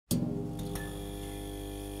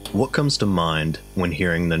What comes to mind when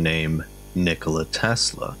hearing the name Nikola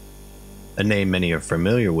Tesla? A name many are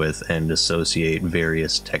familiar with and associate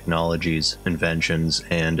various technologies, inventions,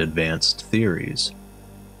 and advanced theories.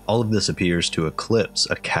 All of this appears to eclipse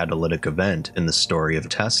a catalytic event in the story of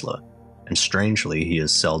Tesla, and strangely he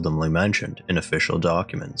is seldomly mentioned in official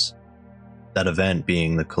documents. That event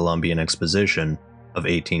being the Columbian Exposition of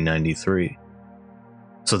 1893.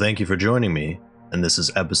 So thank you for joining me, and this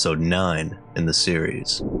is episode 9 in the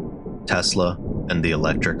series, Tesla and the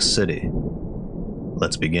Electric City.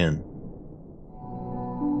 Let's begin.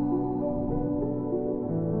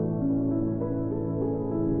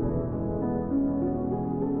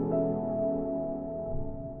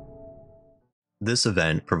 This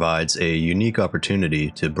event provides a unique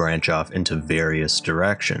opportunity to branch off into various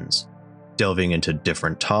directions, delving into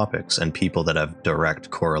different topics and people that have direct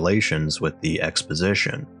correlations with the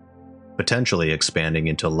exposition, potentially expanding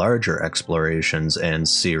into larger explorations and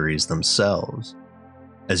series themselves.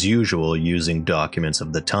 As usual, using documents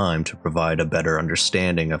of the time to provide a better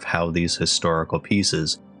understanding of how these historical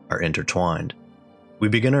pieces are intertwined. We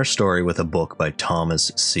begin our story with a book by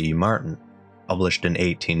Thomas C. Martin, published in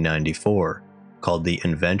 1894, called The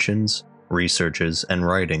Inventions, Researches, and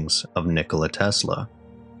Writings of Nikola Tesla.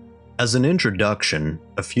 As an introduction,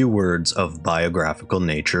 a few words of biographical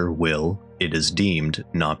nature will, it is deemed,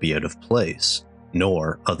 not be out of place,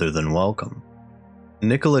 nor other than welcome.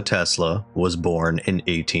 Nikola Tesla was born in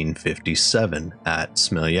 1857 at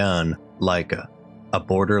Smiljan, Lika, a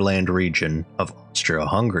borderland region of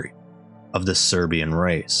Austria-Hungary, of the Serbian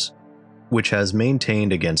race, which has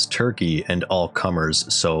maintained against Turkey and all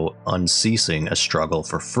comers so unceasing a struggle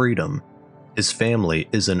for freedom. His family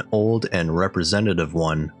is an old and representative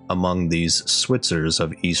one among these Switzers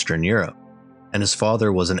of Eastern Europe, and his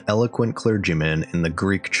father was an eloquent clergyman in the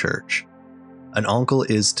Greek church. An uncle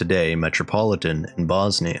is today metropolitan in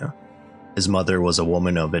Bosnia. His mother was a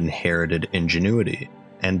woman of inherited ingenuity,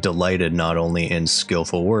 and delighted not only in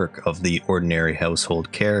skillful work of the ordinary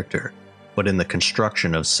household character, but in the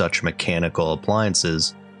construction of such mechanical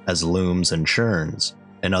appliances as looms and churns,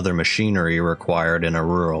 and other machinery required in a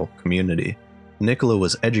rural community. Nikola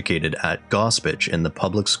was educated at Gospic in the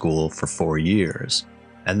public school for 4 years,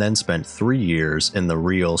 and then spent 3 years in the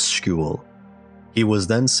Real School. He was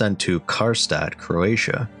then sent to Karstadt,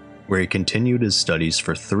 Croatia, where he continued his studies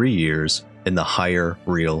for 3 years in the Higher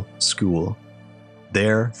Real School.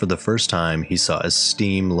 There, for the first time, he saw a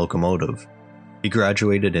steam locomotive. He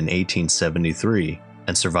graduated in 1873,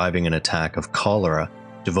 and surviving an attack of cholera,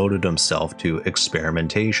 devoted himself to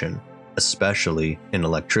experimentation, especially in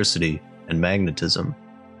electricity and magnetism.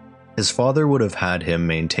 His father would have had him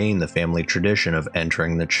maintain the family tradition of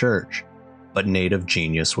entering the church, but native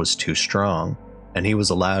genius was too strong, and he was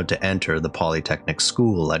allowed to enter the Polytechnic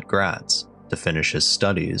School at Graz to finish his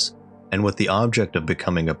studies, and with the object of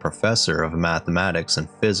becoming a professor of mathematics and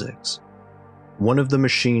physics. One of the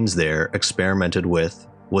machines there experimented with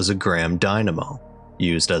was a Graham dynamo,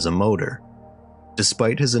 used as a motor.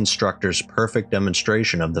 Despite his instructor's perfect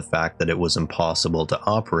demonstration of the fact that it was impossible to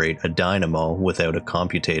operate a dynamo without a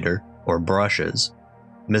commutator or brushes,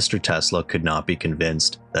 Mr. Tesla could not be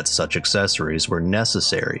convinced that such accessories were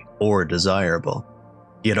necessary or desirable.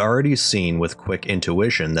 He had already seen with quick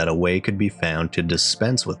intuition that a way could be found to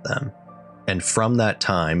dispense with them, and from that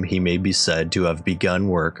time he may be said to have begun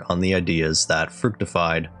work on the ideas that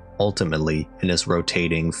fructified ultimately in his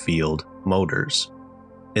rotating field motors.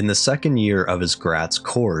 In the second year of his Graz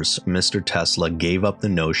course, Mr. Tesla gave up the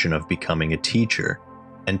notion of becoming a teacher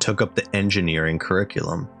and took up the engineering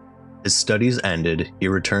curriculum. His studies ended, he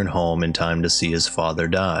returned home in time to see his father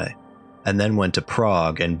die, and then went to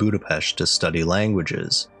Prague and Budapest to study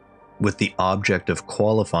languages, with the object of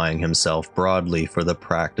qualifying himself broadly for the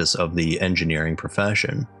practice of the engineering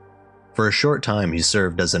profession. For a short time he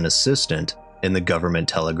served as an assistant in the government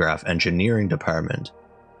telegraph engineering department,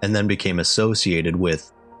 and then became associated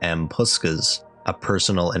with M. Puskas, a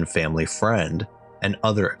personal and family friend, and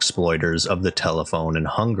other exploiters of the telephone in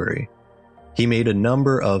Hungary. He made a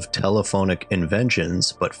number of telephonic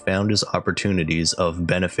inventions, but found his opportunities of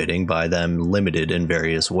benefiting by them limited in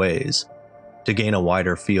various ways. To gain a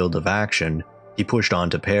wider field of action, he pushed on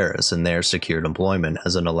to Paris and there secured employment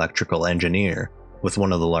as an electrical engineer with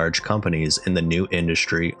one of the large companies in the new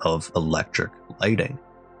industry of electric lighting.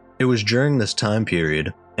 It was during this time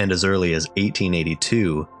period, and as early as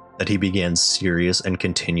 1882, that he began serious and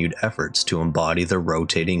continued efforts to embody the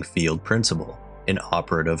rotating field principle in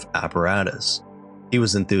operative apparatus. He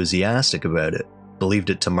was enthusiastic about it, believed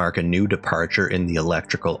it to mark a new departure in the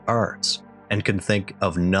electrical arts, and could think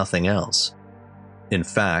of nothing else. In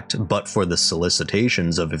fact, but for the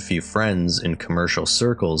solicitations of a few friends in commercial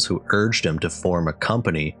circles who urged him to form a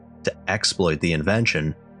company to exploit the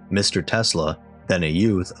invention, Mr. Tesla, then a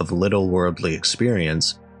youth of little worldly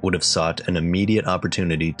experience, would have sought an immediate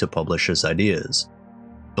opportunity to publish his ideas,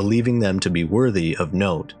 believing them to be worthy of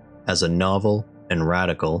note as a novel and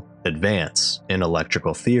radical advance in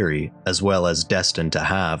electrical theory, as well as destined to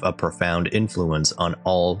have a profound influence on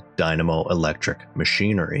all dynamo-electric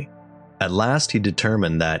machinery. At last he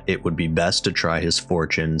determined that it would be best to try his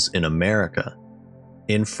fortunes in America.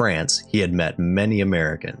 In France, he had met many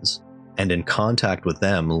Americans, and in contact with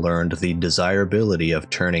them learned the desirability of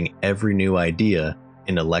turning every new idea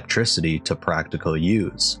in electricity to practical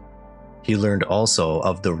use. He learned also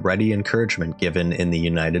of the ready encouragement given in the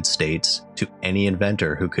United States to any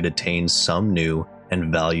inventor who could attain some new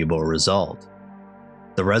and valuable result.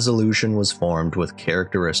 The resolution was formed with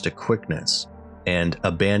characteristic quickness, and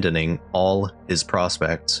abandoning all his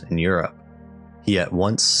prospects in Europe, he at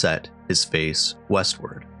once set his face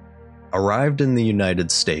westward. Arrived in the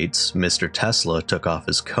United States, Mr. Tesla took off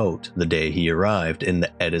his coat the day he arrived in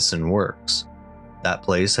the Edison Works. That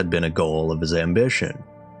place had been a goal of his ambition,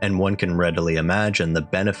 and one can readily imagine the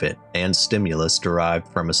benefit and stimulus derived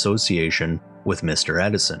from association with Mr.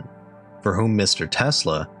 Edison, for whom Mr.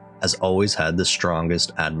 Tesla has always had the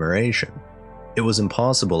strongest admiration. It was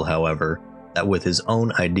impossible, however, that with his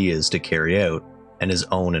own ideas to carry out and his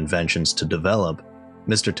own inventions to develop,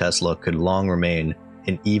 Mr. Tesla could long remain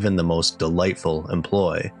in even the most delightful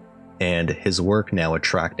employ, and his work now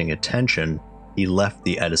attracting attention, he left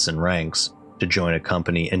the Edison ranks to join a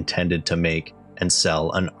company intended to make and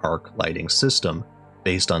sell an arc lighting system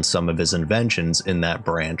based on some of his inventions in that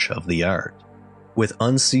branch of the art. With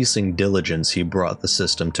unceasing diligence, he brought the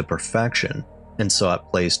system to perfection and saw it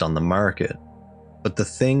placed on the market. But the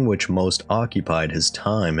thing which most occupied his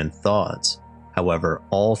time and thoughts, however,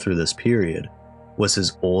 all through this period, was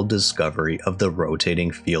his old discovery of the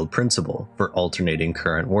rotating field principle for alternating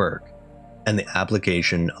current work, and the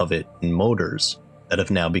application of it in motors that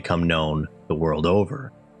have now become known the world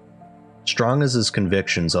over. Strong as his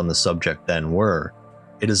convictions on the subject then were,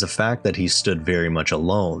 it is a fact that he stood very much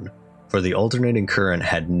alone, for the alternating current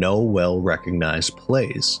had no well-recognized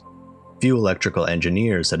place. Few electrical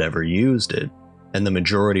engineers had ever used it, and the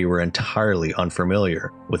majority were entirely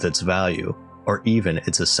unfamiliar with its value or even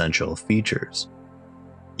its essential features.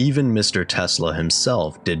 Even Mr. Tesla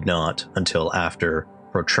himself did not, until after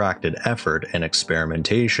protracted effort and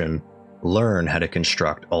experimentation, learn how to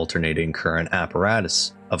construct alternating current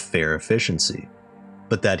apparatus of fair efficiency.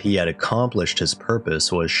 But that he had accomplished his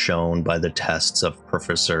purpose was shown by the tests of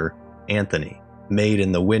Professor Anthony, made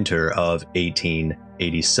in the winter of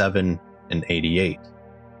 1887 and 88.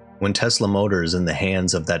 When Tesla motors in the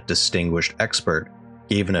hands of that distinguished expert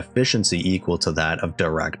gave an efficiency equal to that of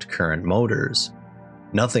direct current motors,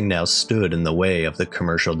 nothing now stood in the way of the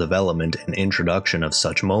commercial development and introduction of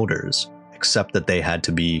such motors, except that they had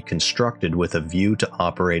to be constructed with a view to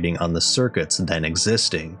operating on the circuits then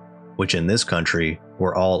existing, which in this country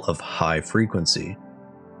were all of high frequency.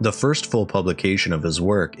 The first full publication of his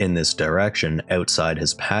work in this direction outside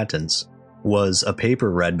his patents was a paper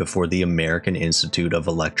read before the American Institute of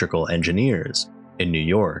Electrical Engineers in New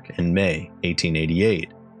York in May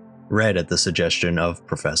 1888, read at the suggestion of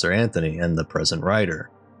Professor Anthony and the present writer.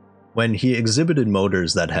 When he exhibited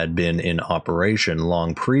motors that had been in operation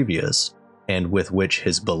long previous, and with which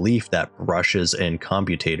his belief that brushes and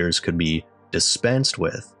commutators could be dispensed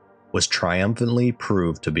with was triumphantly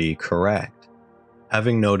proved to be correct.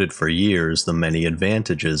 Having noted for years the many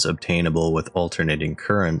advantages obtainable with alternating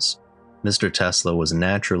currents, Mr. Tesla was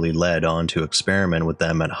naturally led on to experiment with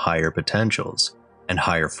them at higher potentials and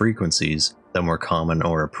higher frequencies than were common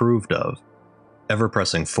or approved of, ever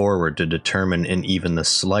pressing forward to determine in even the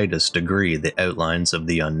slightest degree the outlines of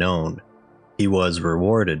the unknown. He was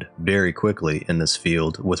rewarded very quickly in this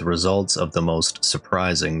field with results of the most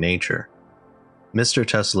surprising nature. Mr.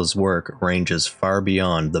 Tesla's work ranges far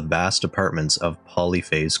beyond the vast departments of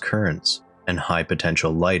polyphase currents and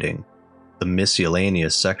high-potential lighting. The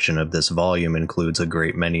miscellaneous section of this volume includes a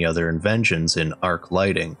great many other inventions in arc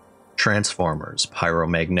lighting, transformers,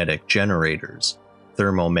 pyromagnetic generators,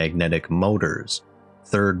 thermomagnetic motors,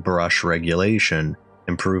 third brush regulation,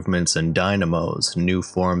 improvements in dynamos, new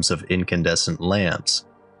forms of incandescent lamps,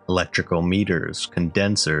 electrical meters,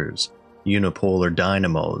 condensers, unipolar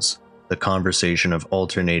dynamos, the conversion of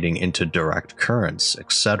alternating into direct currents,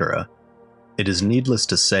 etc. It is needless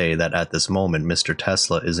to say that at this moment Mr.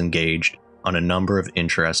 Tesla is engaged on a number of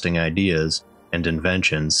interesting ideas and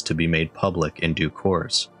inventions to be made public in due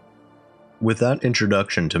course. With that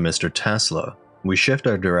introduction to Mr. Tesla, we shift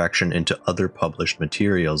our direction into other published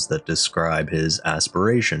materials that describe his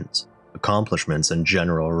aspirations, accomplishments, and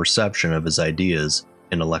general reception of his ideas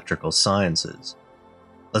in electrical sciences.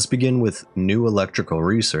 Let's begin with New Electrical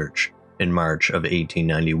Research in March of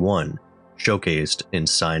 1891, showcased in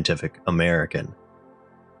Scientific American.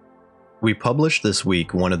 We published this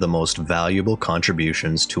week one of the most valuable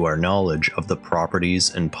contributions to our knowledge of the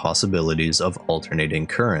properties and possibilities of alternating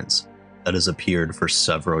currents that has appeared for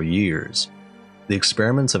several years. The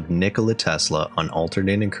experiments of Nikola Tesla on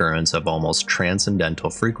alternating currents of almost transcendental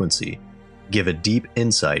frequency give a deep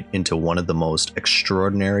insight into one of the most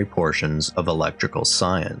extraordinary portions of electrical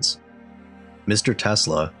science. Mr.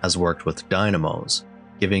 Tesla has worked with dynamos,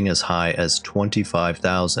 giving as high as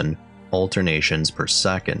 25,000 alternations per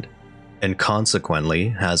second, and consequently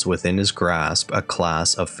has within his grasp a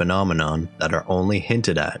class of phenomenon that are only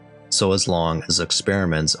hinted at so as long as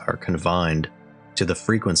experiments are confined to the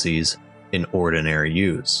frequencies in ordinary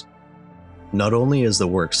use. Not only is the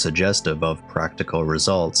work suggestive of practical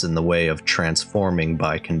results in the way of transforming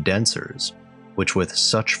by condensers, which with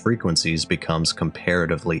such frequencies becomes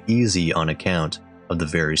comparatively easy on account of the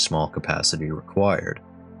very small capacity required,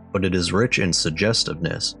 but it is rich in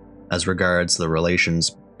suggestiveness as regards the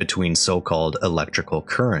relations between so-called electrical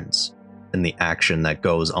currents and the action that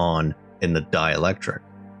goes on in the dielectric.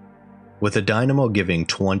 With a dynamo giving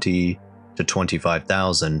 20 to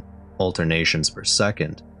 25,000 alternations per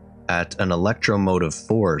second, at an electromotive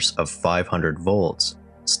force of 500 volts,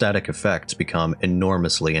 static effects become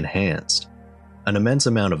enormously enhanced. An immense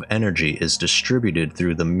amount of energy is distributed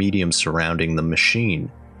through the medium surrounding the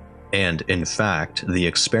machine, and in fact, the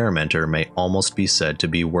experimenter may almost be said to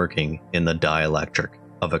be working in the dielectric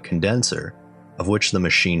of a condenser, of which the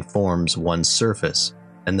machine forms one surface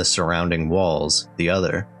and the surrounding walls the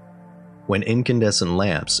other. When incandescent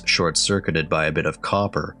lamps, short-circuited by a bit of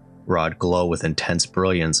copper, rod glow with intense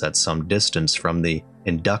brilliance at some distance from the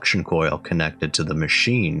induction coil connected to the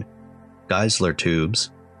machine, Geissler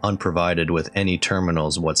tubes, unprovided with any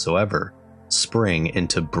terminals whatsoever, spring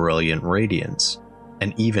into brilliant radiance,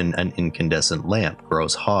 and even an incandescent lamp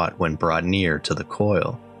grows hot when brought near to the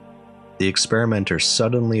coil. The experimenter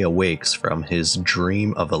suddenly awakes from his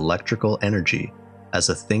dream of electrical energy as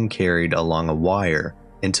a thing carried along a wire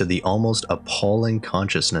into the almost appalling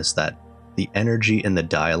consciousness that the energy in the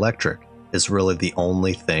dielectric is really the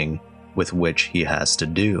only thing with which he has to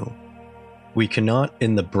do. We cannot,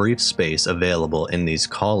 in the brief space available in these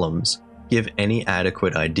columns, give any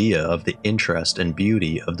adequate idea of the interest and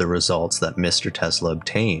beauty of the results that Mr. Tesla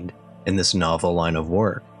obtained in this novel line of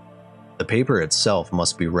work. The paper itself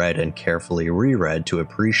must be read and carefully reread to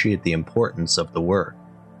appreciate the importance of the work,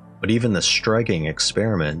 but even the striking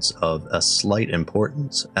experiments of a slight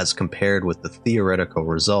importance as compared with the theoretical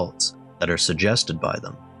results that are suggested by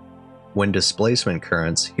them. When displacement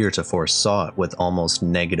currents heretofore sought with almost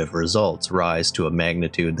negative results rise to a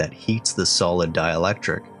magnitude that heats the solid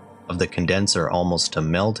dielectric of the condenser almost to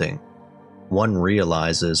melting, one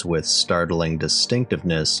realizes with startling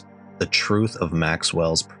distinctiveness the truth of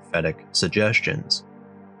Maxwell's prophetic suggestions.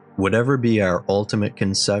 Whatever be our ultimate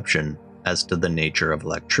conception as to the nature of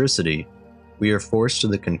electricity, we are forced to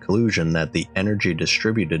the conclusion that the energy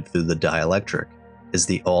distributed through the dielectric is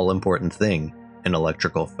the all-important thing in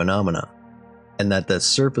electrical phenomena, and that the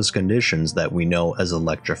surface conditions that we know as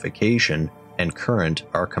electrification and current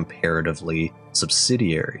are comparatively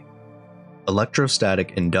subsidiary.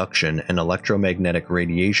 Electrostatic induction and electromagnetic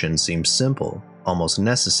radiation seem simple, almost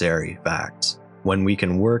necessary facts, when we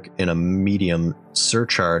can work in a medium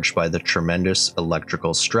surcharged by the tremendous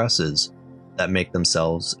electrical stresses that make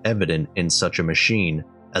themselves evident in such a machine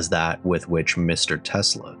as that with which Mr.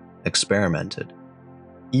 Tesla experimented.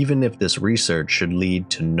 Even if this research should lead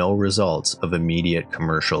to no results of immediate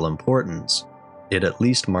commercial importance, it at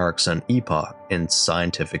least marks an epoch in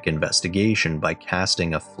scientific investigation by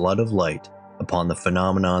casting a flood of light upon the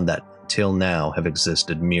phenomenon that until now have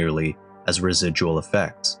existed merely as residual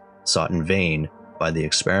effects, sought in vain by the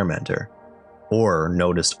experimenter, or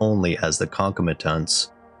noticed only as the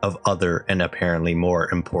concomitants of other and apparently more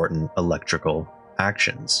important electrical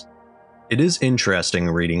actions. It is interesting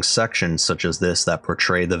reading sections such as this that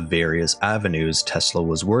portray the various avenues Tesla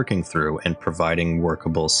was working through and providing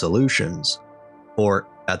workable solutions, or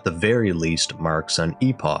at the very least marks an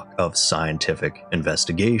epoch of scientific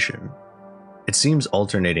investigation. It seems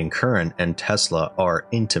alternating current and Tesla are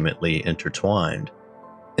intimately intertwined.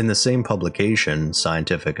 In the same publication,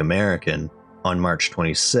 Scientific American, on March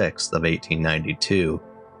 26th of 1892,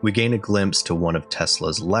 we gain a glimpse to one of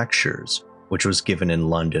Tesla's lectures, which was given in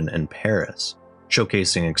London and Paris,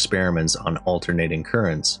 showcasing experiments on alternating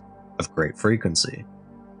currents of great frequency.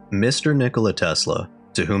 Mr. Nikola Tesla,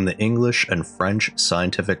 to whom the English and French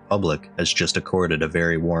scientific public has just accorded a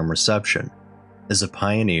very warm reception, is a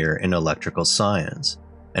pioneer in electrical science,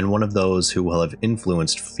 and one of those who will have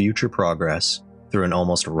influenced future progress through an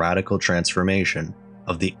almost radical transformation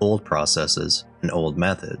of the old processes and old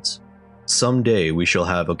methods. Someday we shall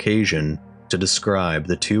have occasion to describe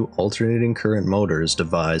the two alternating current motors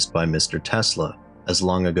devised by Mr. Tesla as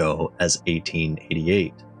long ago as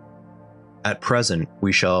 1888. At present,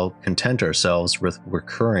 we shall content ourselves with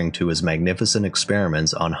recurring to his magnificent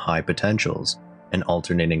experiments on high potentials and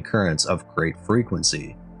alternating currents of great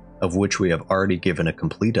frequency, of which we have already given a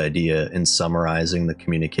complete idea in summarizing the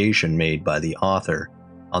communication made by the author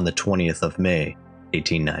on the 20th of May,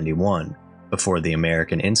 1891, before the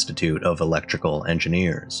American Institute of Electrical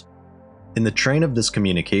Engineers. In the train of this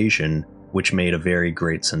communication, which made a very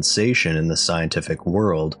great sensation in the scientific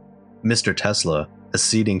world, Mr. Tesla,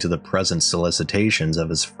 acceding to the present solicitations of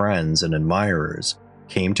his friends and admirers,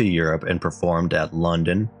 came to Europe and performed at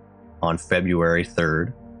London on February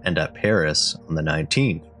 3rd and at Paris on the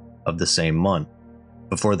 19th of the same month,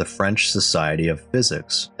 before the French Society of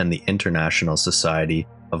Physics and the International Society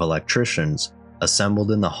of Electricians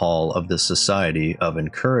assembled in the hall of the Society of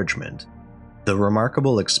Encouragement. The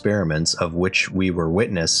remarkable experiments of which we were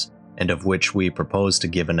witness and of which we propose to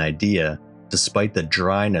give an idea, despite the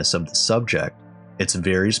dryness of the subject, its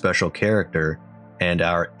very special character, and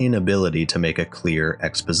our inability to make a clear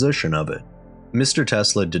exposition of it. Mr.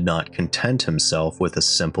 Tesla did not content himself with a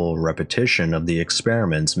simple repetition of the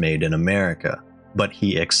experiments made in America, but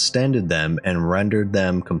he extended them and rendered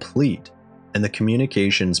them complete, and the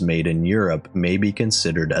communications made in Europe may be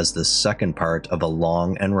considered as the second part of a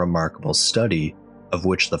long and remarkable study, of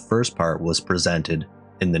which the first part was presented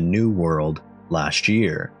in the New World last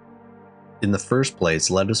year. In the first place,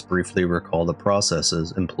 let us briefly recall the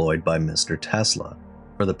processes employed by Mr. Tesla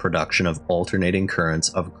for the production of alternating currents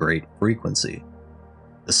of great frequency.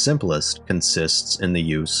 The simplest consists in the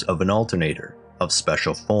use of an alternator of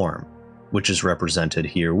special form, which is represented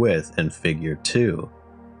herewith in Figure 2.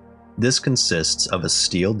 This consists of a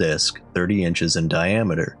steel disc 30 inches in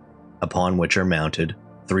diameter, upon which are mounted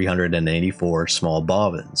 384 small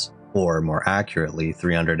bobbins, or more accurately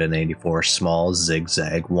 384 small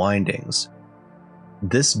zigzag windings.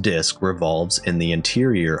 This disc revolves in the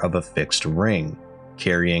interior of a fixed ring,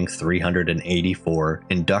 carrying 384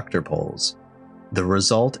 inductor poles. The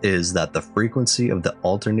result is that the frequency of the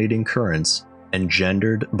alternating currents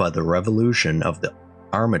engendered by the revolution of the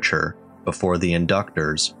armature before the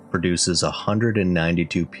inductors produces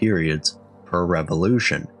 192 periods per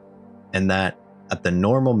revolution, and that at the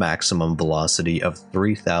normal maximum velocity of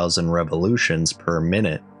 3,000 revolutions per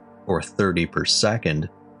minute, or 30 per second,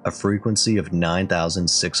 a frequency of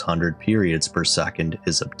 9,600 periods per second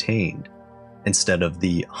is obtained, instead of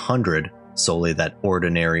the 100 solely that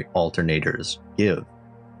ordinary alternators give.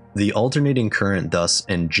 The alternating current thus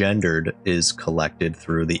engendered is collected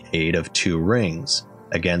through the aid of two rings,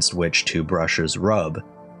 against which two brushes rub,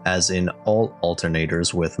 as in all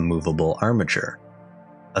alternators with movable armature.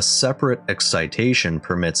 A separate excitation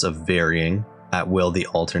permits of varying at will the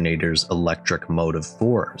alternator's electric motive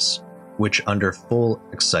force, which under full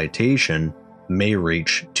excitation may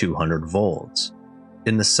reach 200 volts.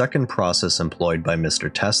 In the second process employed by Mr.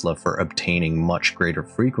 Tesla for obtaining much greater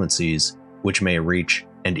frequencies, which may reach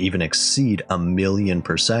and even exceed 1,000,000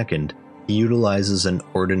 per second, he utilizes an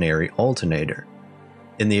ordinary alternator.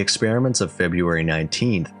 In the experiments of February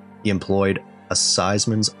 19th, he employed a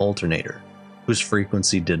Seismann's alternator, whose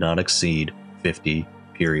frequency did not exceed 50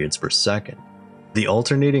 periods per second. The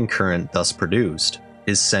alternating current thus produced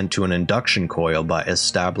is sent to an induction coil by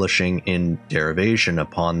establishing in derivation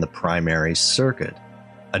upon the primary circuit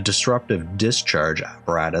a disruptive discharge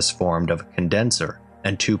apparatus formed of a condenser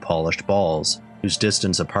and two polished balls, whose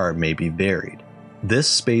distance apart may be varied. This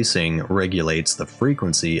spacing regulates the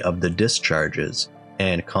frequency of the discharges,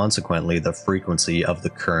 and consequently the frequency of the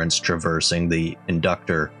currents traversing the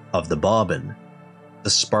inductor of the bobbin. The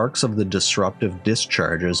sparks of the disruptive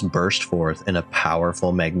discharges burst forth in a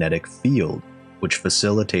powerful magnetic field, which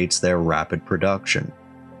facilitates their rapid production,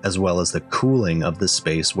 as well as the cooling of the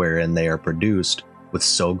space wherein they are produced with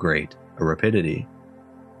so great a rapidity.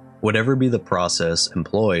 Whatever be the process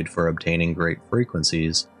employed for obtaining great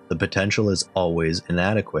frequencies, the potential is always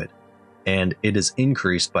inadequate, and it is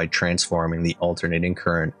increased by transforming the alternating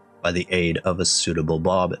current by the aid of a suitable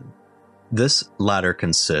bobbin. This latter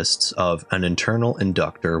consists of an internal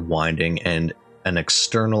inductor winding and an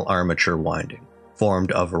external armature winding,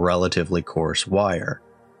 formed of relatively coarse wire,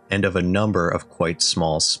 and of a number of quite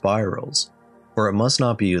small spirals, for it must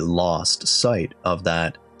not be lost sight of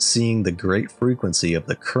that seeing the great frequency of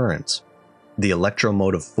the currents, the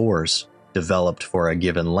electromotive force developed for a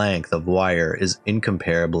given length of wire is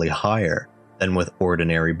incomparably higher than with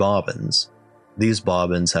ordinary bobbins. These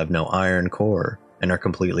bobbins have no iron core and are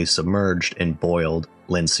completely submerged in boiled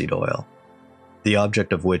linseed oil, the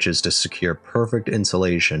object of which is to secure perfect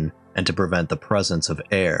insulation and to prevent the presence of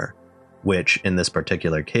air, which in this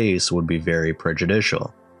particular case would be very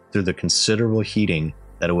prejudicial through the considerable heating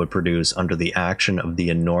that it would produce under the action of the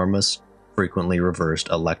enormous, frequently reversed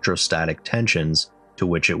electrostatic tensions to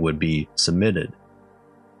which it would be submitted.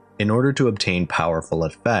 In order to obtain powerful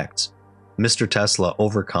effects, Mr. Tesla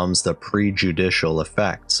overcomes the prejudicial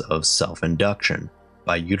effects of self-induction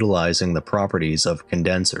by utilizing the properties of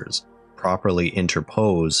condensers properly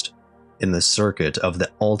interposed in the circuit of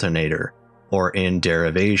the alternator or in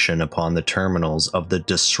derivation upon the terminals of the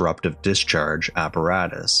disruptive discharge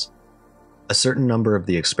apparatus. A certain number of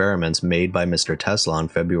the experiments made by Mr. Tesla on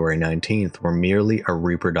February 19th were merely a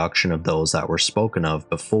reproduction of those that were spoken of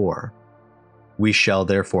before. We shall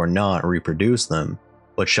therefore not reproduce them,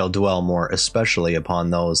 but shall dwell more especially upon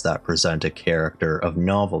those that present a character of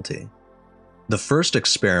novelty. The first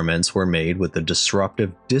experiments were made with the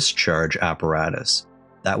disruptive discharge apparatus,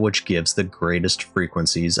 that which gives the greatest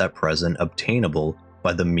frequencies at present obtainable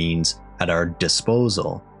by the means at our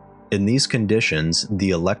disposal. In these conditions,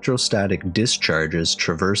 the electrostatic discharges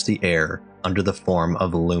traverse the air under the form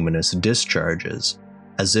of luminous discharges,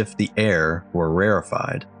 as if the air were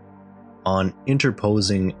rarefied. On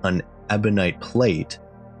interposing an ebonite plate,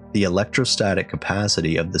 the electrostatic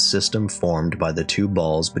capacity of the system formed by the two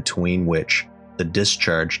balls between which the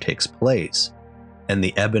discharge takes place, and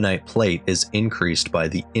the ebonite plate is increased by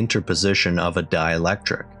the interposition of a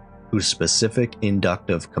dielectric, whose specific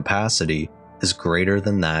inductive capacity is greater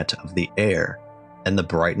than that of the air, and the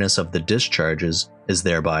brightness of the discharges is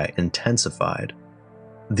thereby intensified.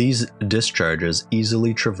 These discharges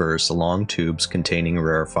easily traverse long tubes containing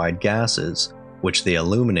rarefied gases, which they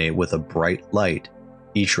illuminate with a bright light,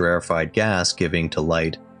 each rarefied gas giving to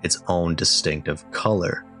light its own distinctive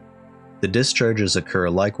color. The discharges occur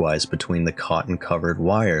likewise between the cotton-covered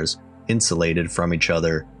wires insulated from each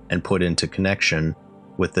other and put into connection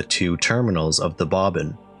with the two terminals of the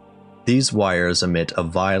bobbin. These wires emit a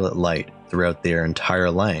violet light throughout their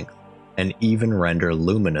entire length, and even render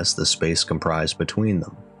luminous the space comprised between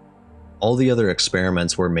them. All the other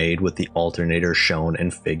experiments were made with the alternator shown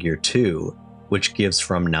in Figure 2, which gives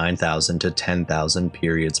from 9,000 to 10,000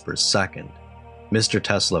 periods per second. Mr.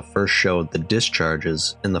 Tesla first showed the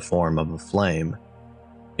discharges in the form of a flame.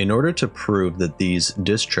 In order to prove that these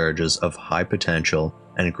discharges of high potential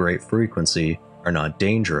and great frequency are not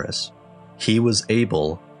dangerous, he was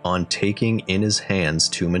able, on taking in his hands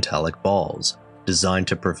two metallic balls, designed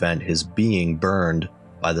to prevent his being burned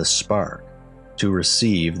by the spark, to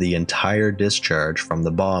receive the entire discharge from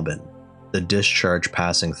the bobbin, the discharge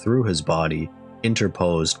passing through his body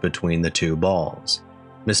interposed between the two balls.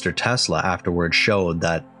 Mr. Tesla afterwards showed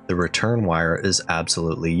that the return wire is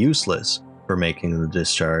absolutely useless for making the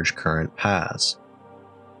discharge current pass.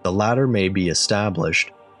 The latter may be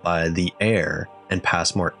established by the air and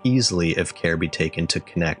pass more easily if care be taken to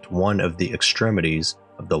connect one of the extremities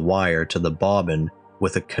of the wire to the bobbin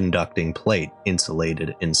with a conducting plate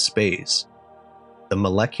insulated in space. The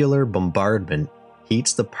molecular bombardment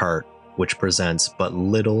heats the part which presents but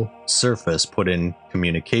little surface put in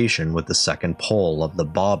communication with the second pole of the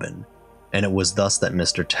bobbin, and it was thus that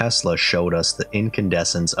Mr. Tesla showed us the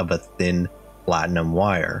incandescence of a thin platinum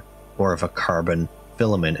wire, or of a carbon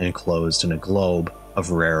filament enclosed in a globe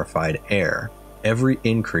of rarefied air. Every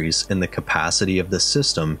increase in the capacity of the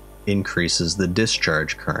system increases the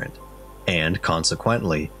discharge current, and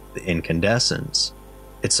consequently the incandescence.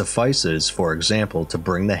 It suffices, for example, to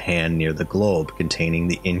bring the hand near the globe containing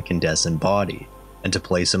the incandescent body, and to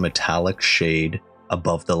place a metallic shade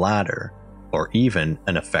above the latter, or even,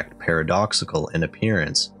 an effect paradoxical in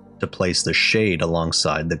appearance, to place the shade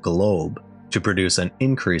alongside the globe, to produce an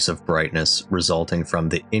increase of brightness resulting from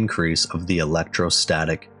the increase of the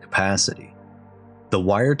electrostatic capacity. The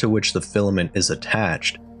wire to which the filament is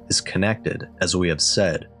attached is connected, as we have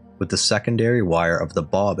said, with the secondary wire of the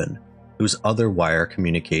bobbin, whose other wire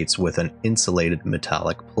communicates with an insulated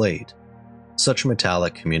metallic plate. Such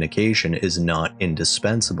metallic communication is not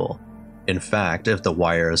indispensable. In fact, if the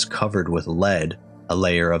wire is covered with lead, a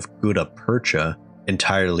layer of gutta percha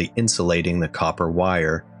entirely insulating the copper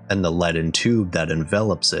wire and the leaden tube that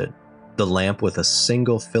envelops it, the lamp with a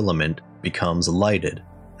single filament becomes lighted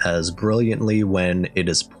as brilliantly when it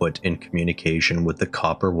is put in communication with the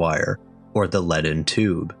copper wire or the leaden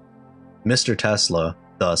tube. Mr. Tesla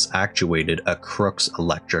thus actuated a Crookes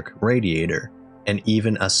electric radiator, and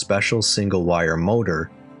even a special single-wire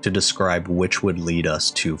motor to describe which would lead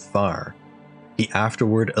us too far. He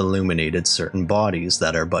afterward illuminated certain bodies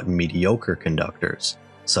that are but mediocre conductors,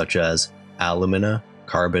 such as alumina,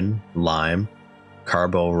 carbon, lime,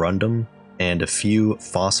 carborundum, and a few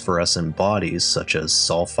phosphorescent bodies such as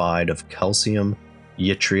sulfide of calcium,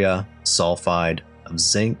 yttria, sulfide of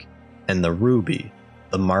zinc, and the ruby,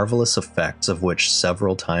 the marvelous effects of which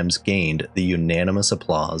several times gained the unanimous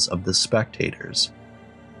applause of the spectators.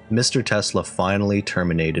 Mr. Tesla finally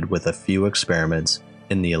terminated with a few experiments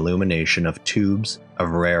in the illumination of tubes of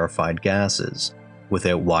rarefied gases,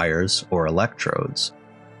 without wires or electrodes.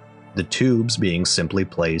 The tubes being simply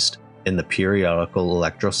placed in the periodical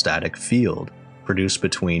electrostatic field produced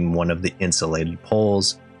between one of the insulated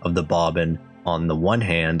poles of the bobbin on the one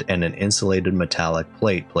hand and an insulated metallic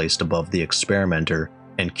plate placed above the experimenter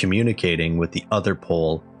and communicating with the other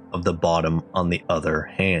pole of the bottom on the other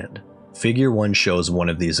hand. Figure 1 shows one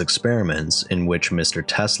of these experiments in which Mr.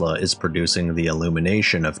 Tesla is producing the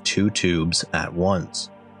illumination of two tubes at once.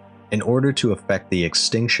 In order to effect the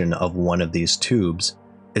extinction of one of these tubes,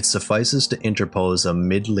 it suffices to interpose a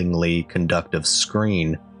middlingly conductive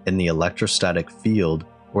screen in the electrostatic field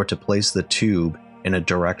or to place the tube in a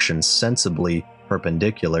direction sensibly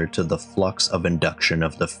perpendicular to the flux of induction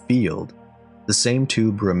of the field. The same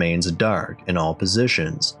tube remains dark in all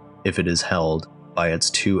positions if it is held by its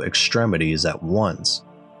two extremities at once,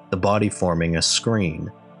 the body forming a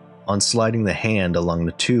screen. On sliding the hand along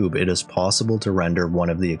the tube, it is possible to render one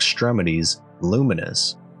of the extremities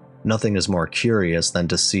luminous. Nothing is more curious than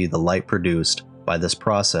to see the light produced by this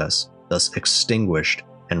process thus extinguished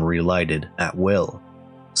and relighted at will.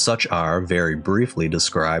 Such are, very briefly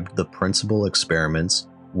described, the principal experiments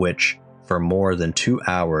which, for more than 2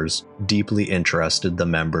 hours, deeply interested the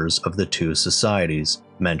members of the two societies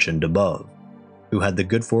mentioned above, who had the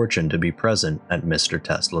good fortune to be present at Mr.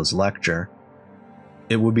 Tesla's lecture.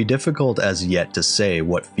 It would be difficult as yet to say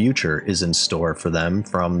what future is in store for them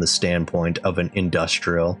from the standpoint of an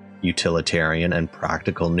industrial, utilitarian, and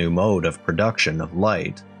practical new mode of production of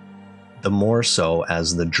light, the more so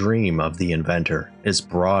as the dream of the inventor is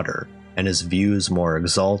broader and his views more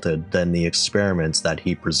exalted than the experiments that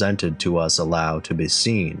he presented to us allow to be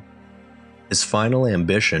seen. His final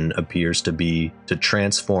ambition appears to be to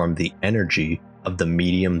transform the energy of the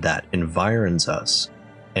medium that environs us,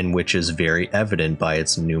 and which is very evident by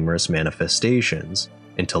its numerous manifestations,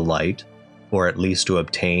 into light, or at least to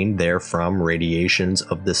obtain therefrom radiations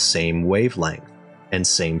of the same wavelength and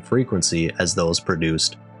same frequency as those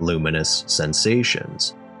produced luminous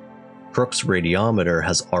sensations. Crookes' radiometer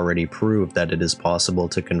has already proved that it is possible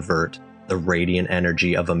to convert the radiant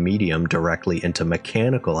energy of a medium directly into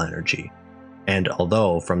mechanical energy, and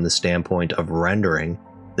although from the standpoint of rendering,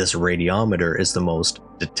 this radiometer is the most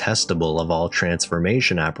detestable of all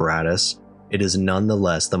transformation apparatus, it is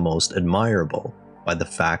nonetheless the most admirable by the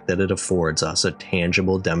fact that it affords us a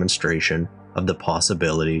tangible demonstration of the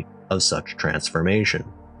possibility of such transformation.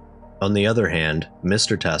 On the other hand,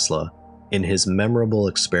 Mr. Tesla, in his memorable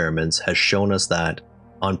experiments, has shown us that,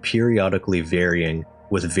 on periodically varying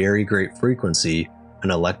with very great frequency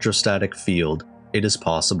an electrostatic field, it is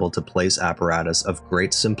possible to place apparatus of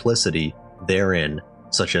great simplicity therein,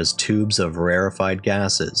 such as tubes of rarefied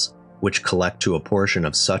gases, which collect to a portion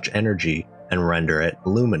of such energy and render it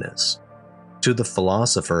luminous. To the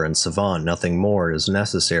philosopher and savant, nothing more is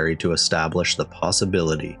necessary to establish the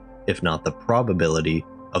possibility, if not the probability,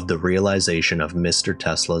 of the realization of Mr.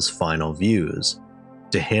 Tesla's final views.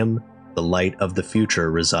 To him, the light of the future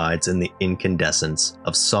resides in the incandescence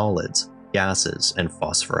of solids, gases, and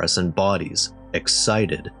phosphorescent bodies,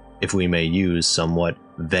 excited, if we may use somewhat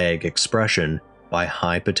vague expression, by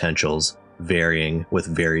high potentials varying with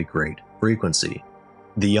very great frequency.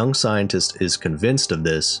 The young scientist is convinced of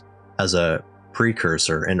this as a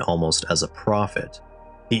precursor and almost as a prophet.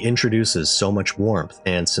 He introduces so much warmth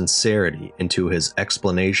and sincerity into his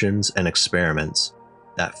explanations and experiments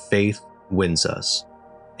that faith wins us,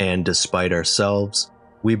 and despite ourselves,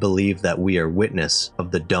 we believe that we are witness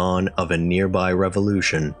of the dawn of a nearby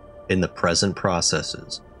revolution in the present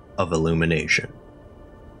processes of illumination.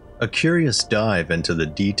 A curious dive into the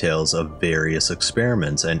details of various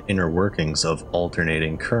experiments and inner workings of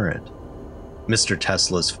alternating current. Mr.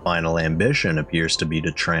 Tesla's final ambition appears to be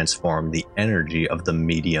to transform the energy of the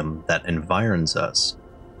medium that environs us,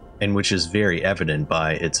 and which is very evident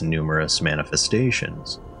by its numerous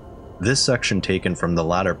manifestations. This section taken from the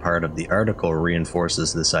latter part of the article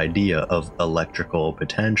reinforces this idea of electrical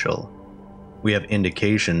potential. We have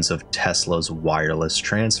indications of Tesla's wireless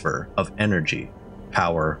transfer of energy,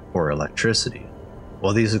 power, or electricity.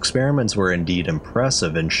 While these experiments were indeed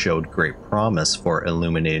impressive and showed great promise for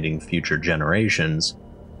illuminating future generations,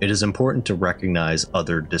 it is important to recognize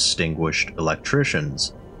other distinguished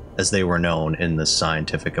electricians, as they were known in the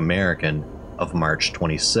Scientific American of March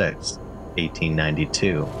 26,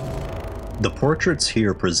 1892. The portraits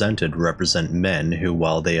here presented represent men who,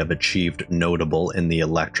 while they have achieved notable in the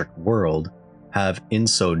electric world, have in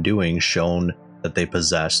so doing shown that they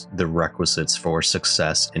possessed the requisites for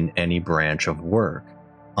success in any branch of work: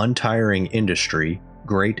 untiring industry,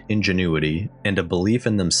 great ingenuity, and a belief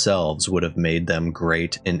in themselves would have made them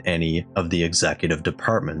great in any of the executive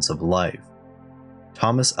departments of life.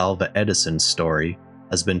 Thomas Alva Edison's story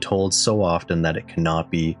has been told so often that it cannot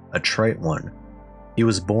be a trite one. He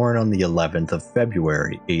was born on the 11th of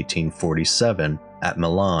February, 1847, at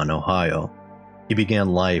Milan, Ohio. He began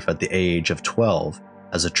life at the age of 12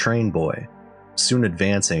 as a train boy, soon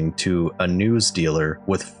advancing to a news dealer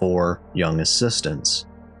with 4 young assistants.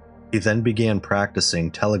 He then began practicing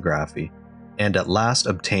telegraphy, and at last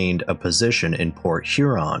obtained a position in Port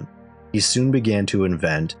Huron. He soon began to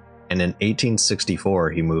invent, and in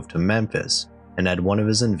 1864 he moved to Memphis and had one of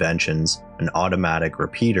his inventions, an automatic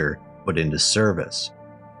repeater, put into service.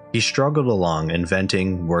 He struggled along,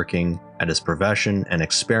 inventing, working at his profession, and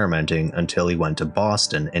experimenting until he went to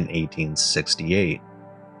Boston in 1868,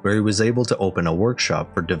 where he was able to open a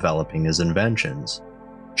workshop for developing his inventions.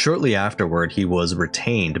 Shortly afterward, he was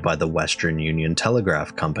retained by the Western Union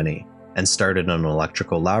Telegraph Company and started an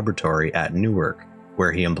electrical laboratory at Newark,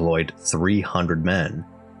 where he employed 300 men.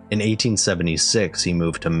 In 1876, he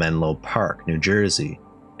moved to Menlo Park, New Jersey,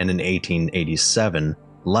 and in 1887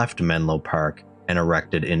 left Menlo Park and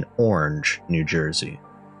erected in Orange, New Jersey,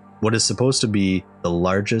 what is supposed to be the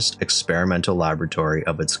largest experimental laboratory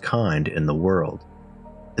of its kind in the world.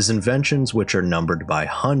 His inventions, which are numbered by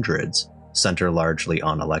hundreds, center largely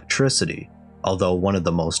on electricity, although one of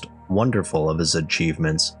the most wonderful of his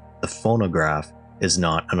achievements, the phonograph, is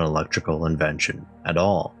not an electrical invention at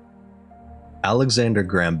all. Alexander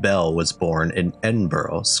Graham Bell was born in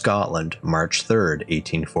Edinburgh, Scotland, March 3,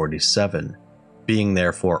 1847, being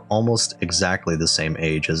therefore almost exactly the same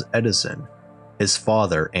age as Edison. His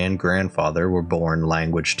father and grandfather were born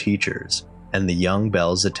language teachers, and the young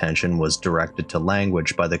Bell's attention was directed to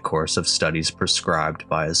language by the course of studies prescribed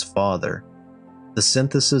by his father. The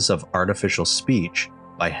synthesis of artificial speech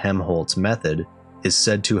by Helmholtz's method is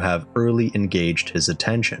said to have early engaged his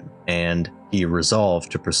attention, and he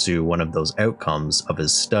resolved to pursue one of those outcomes of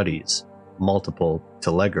his studies, multiple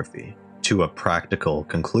telegraphy, to a practical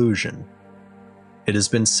conclusion. It has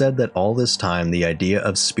been said that all this time the idea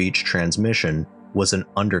of speech transmission was an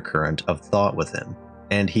undercurrent of thought with him,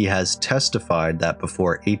 and he has testified that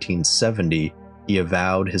before 1870 he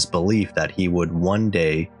avowed his belief that he would one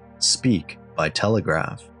day speak by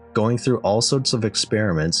telegraph. Going through all sorts of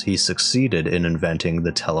experiments, he succeeded in inventing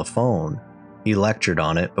the telephone. He lectured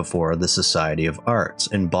on it before the Society of Arts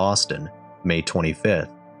in Boston, May 25,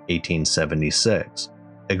 1876,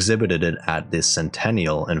 exhibited it at the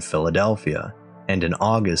Centennial in Philadelphia, and in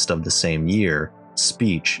August of the same year,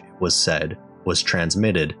 speech, it was said, was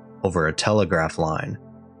transmitted over a telegraph line.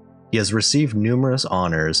 He has received numerous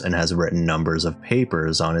honors and has written numbers of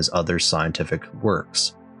papers on his other scientific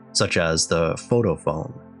works, such as the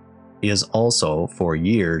photophone. He has also, for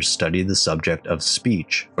years, studied the subject of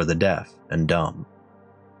speech for the deaf and dumb.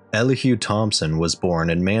 Elihu Thomson was born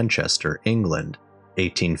in Manchester, England,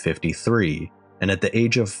 1853, and at the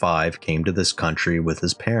age of 5 came to this country with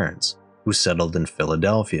his parents, who settled in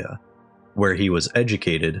Philadelphia, where he was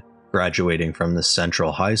educated, graduating from the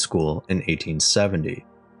Central High School in 1870.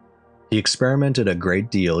 He experimented a great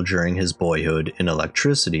deal during his boyhood in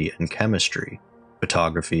electricity and chemistry,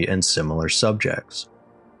 photography, and similar subjects.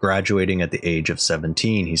 Graduating at the age of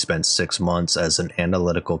 17, he spent 6 months as an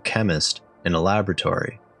analytical chemist in a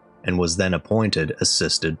laboratory, and was then appointed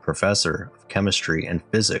assistant professor of chemistry and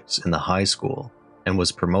physics in the high school, and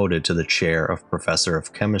was promoted to the chair of professor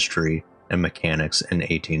of chemistry and mechanics in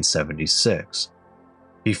 1876.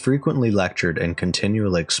 He frequently lectured and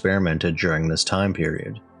continually experimented during this time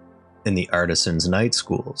period, in the Artisans' Night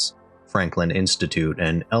Schools, Franklin Institute,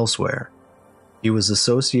 and elsewhere. He was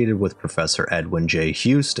associated with Professor Edwin J.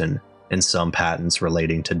 Houston in some patents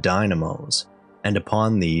relating to dynamos, and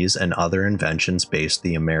upon these and other inventions based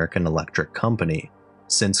the American Electric Company,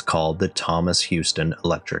 since called the Thomas Houston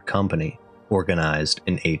Electric Company, organized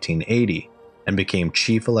in 1880, and became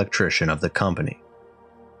chief electrician of the company.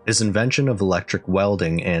 His invention of electric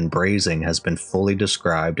welding and brazing has been fully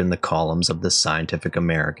described in the columns of the Scientific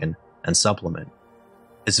American and Supplement.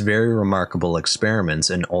 His very remarkable experiments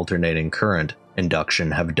in alternating current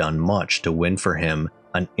induction have done much to win for him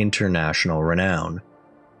an international renown,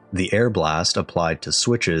 The air blast applied to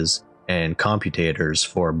switches and computators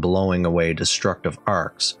for blowing away destructive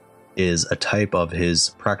arcs is a type of his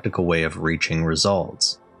practical way of reaching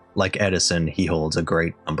results. Like Edison, he holds a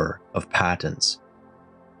great number of patents.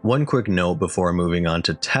 One quick note before moving on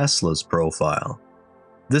to Tesla's profile.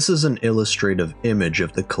 This is an illustrative image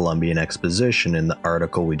of the Columbian Exposition in the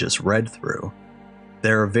article we just read through.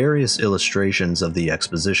 There are various illustrations of the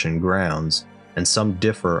exposition grounds, and some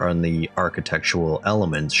differ on the architectural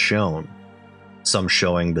elements shown. Some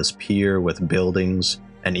showing this pier with buildings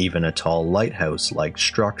and even a tall lighthouse-like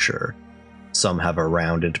structure. Some have a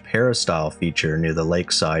rounded peristyle feature near the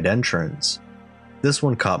lakeside entrance. This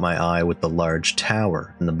one caught my eye with the large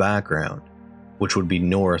tower in the background, which would be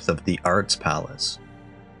north of the Arts Palace.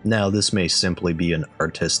 Now, this may simply be an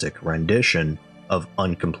artistic rendition of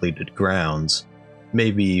uncompleted grounds,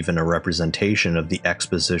 maybe even a representation of the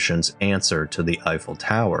exposition's answer to the Eiffel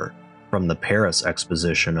Tower from the Paris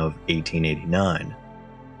Exposition of 1889.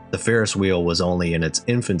 The Ferris wheel was only in its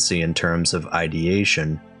infancy in terms of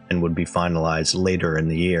ideation and would be finalized later in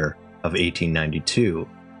the year of 1892.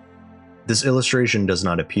 This illustration does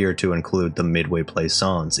not appear to include the Midway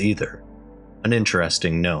Plaisance either. An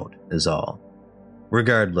interesting note is all.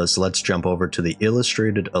 Regardless, let's jump over to the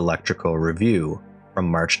Illustrated Electrical Review from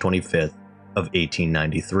March 25th of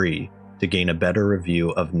 1893 to gain a better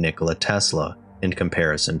review of Nikola Tesla in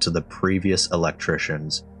comparison to the previous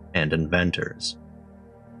electricians and inventors.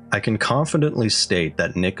 I can confidently state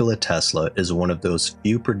that Nikola Tesla is one of those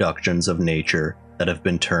few productions of nature that have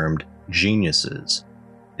been termed geniuses.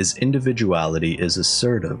 His individuality is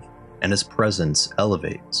assertive, and his presence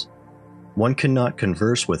elevates. One cannot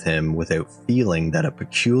converse with him without feeling that a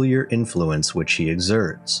peculiar influence which he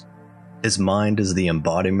exerts. His mind is the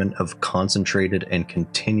embodiment of concentrated and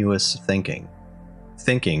continuous thinking.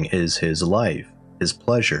 Thinking is his life, his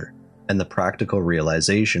pleasure, and the practical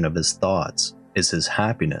realization of his thoughts is his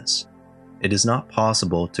happiness. It is not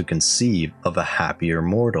possible to conceive of a happier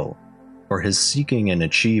mortal, for his seeking and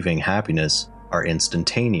achieving happiness are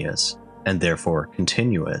instantaneous, and therefore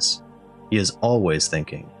continuous. He is always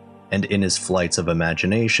thinking, and in his flights of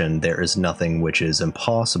imagination there is nothing which is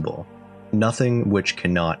impossible, nothing which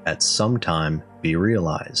cannot at some time be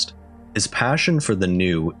realized. His passion for the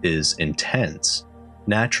new is intense.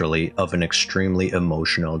 Naturally, of an extremely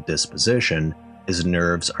emotional disposition, his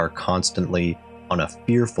nerves are constantly on a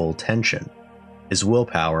fearful tension. His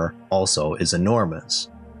willpower also is enormous.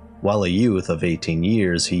 While a youth of 18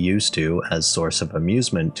 years, he used to, as source of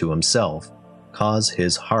amusement to himself, cause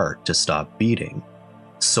his heart to stop beating,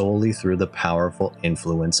 solely through the powerful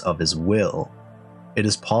influence of his will. It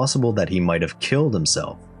is possible that he might have killed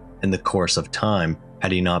himself in the course of time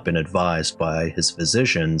had he not been advised by his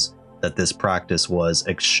physicians that this practice was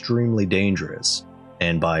extremely dangerous,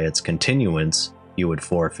 and by its continuance, he would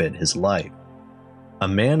forfeit his life. A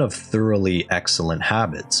man of thoroughly excellent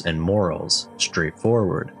habits and morals,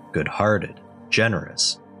 straightforward, good-hearted,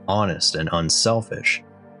 generous, honest, and unselfish,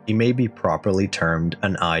 he may be properly termed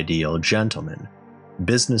an ideal gentleman.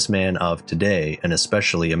 Businessmen of today, and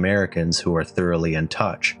especially Americans who are thoroughly in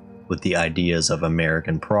touch with the ideas of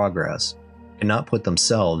American progress, cannot put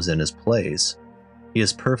themselves in his place. He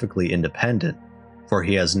is perfectly independent, for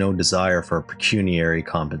he has no desire for pecuniary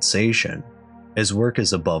compensation. His work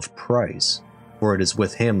is above price, for it is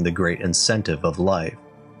with him the great incentive of life.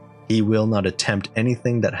 He will not attempt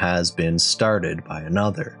anything that has been started by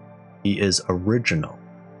another. He is original.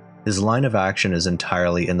 His line of action is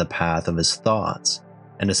entirely in the path of his thoughts,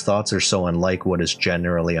 and his thoughts are so unlike what is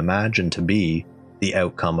generally imagined to be the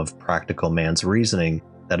outcome of practical man's reasoning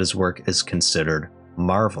that his work is considered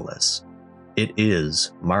marvelous. It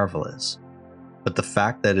is marvelous. But the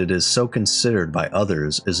fact that it is so considered by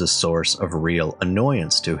others is a source of real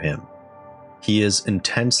annoyance to him. He is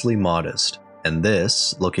intensely modest, and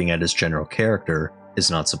this, looking at his general character,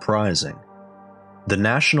 is not surprising. The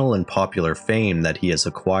national and popular fame that he has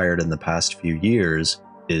acquired in the past few years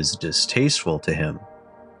is distasteful to him.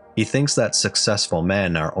 He thinks that successful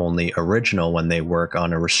men are only original when they work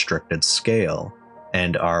on a restricted scale,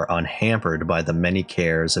 and are unhampered by the many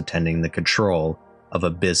cares attending the control of a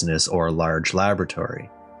business or large laboratory.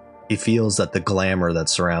 He feels that the glamour that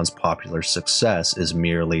surrounds popular success is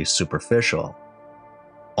merely superficial.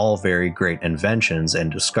 All very great inventions and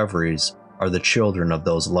discoveries are the children of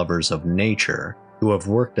those lovers of nature who have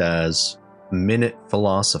worked as minute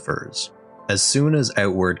philosophers. As soon as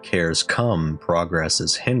outward cares come, progress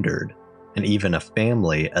is hindered, and even a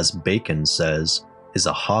family, as Bacon says, is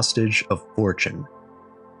a hostage of fortune.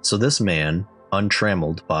 So this man,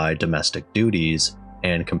 untrammeled by domestic duties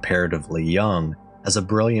and comparatively young, has a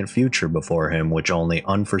brilliant future before him which only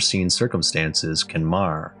unforeseen circumstances can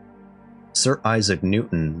mar. Sir Isaac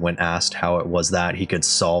Newton, when asked how it was that he could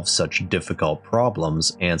solve such difficult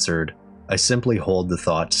problems, answered, "I simply hold the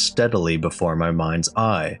thought steadily before my mind's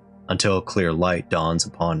eye until a clear light dawns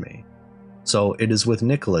upon me." So it is with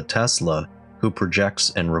Nikola Tesla, who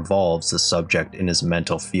projects and revolves the subject in his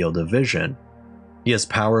mental field of vision. He has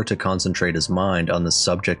power to concentrate his mind on the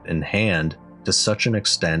subject in hand to such an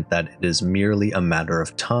extent that it is merely a matter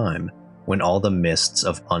of time when all the mists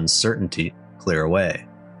of uncertainty clear away,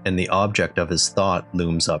 and the object of his thought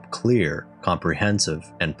looms up clear, comprehensive,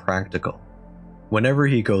 and practical. Whenever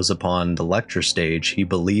he goes upon the lecture stage, he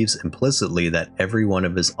believes implicitly that every one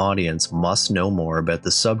of his audience must know more about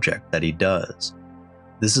the subject that he does.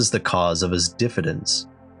 This is the cause of his diffidence.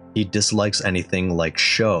 He dislikes anything like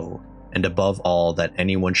show, and above all that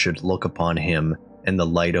anyone should look upon him in the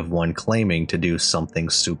light of one claiming to do something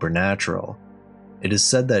supernatural. It is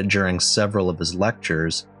said that during several of his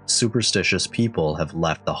lectures, superstitious people have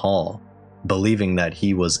left the hall, believing that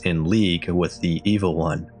he was in league with the evil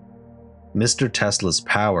one. Mr. Tesla's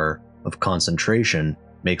power of concentration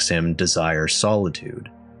makes him desire solitude,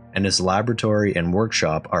 and his laboratory and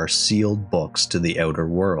workshop are sealed books to the outer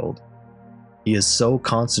world. He is so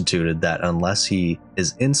constituted that unless he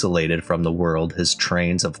is insulated from the world, his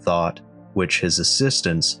trains of thought, which his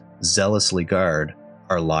assistants zealously guard,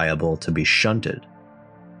 are liable to be shunted.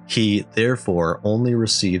 He, therefore, only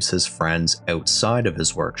receives his friends outside of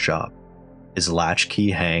his workshop. His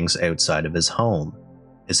latchkey hangs outside of his home.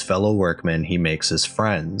 His fellow workmen he makes his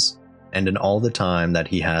friends, and in all the time that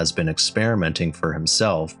he has been experimenting for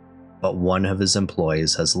himself, but one of his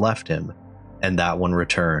employees has left him, and that one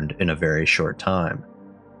returned in a very short time.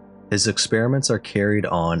 His experiments are carried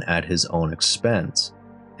on at his own expense,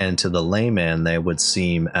 and to the layman they would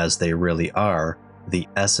seem, as they really are, the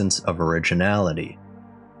essence of originality.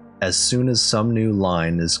 As soon as some new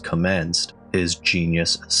line is commenced, his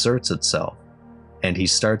genius asserts itself, and he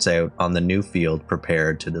starts out on the new field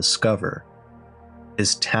prepared to discover.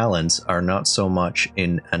 His talents are not so much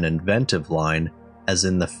in an inventive line as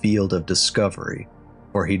in the field of discovery,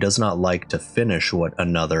 for he does not like to finish what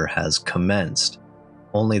another has commenced.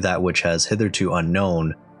 Only that which has hitherto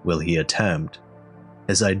unknown will he attempt.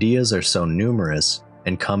 His ideas are so numerous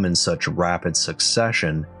and come in such rapid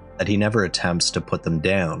succession that he never attempts to put them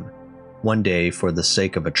down. One day, for the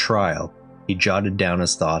sake of a trial, he jotted down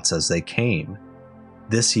his thoughts as they came.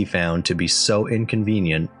 This he found to be so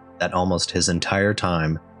inconvenient that almost his entire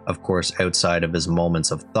time, of course outside of his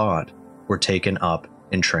moments of thought, were taken up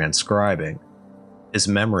in transcribing. His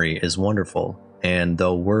memory is wonderful, and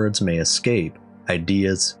though words may escape,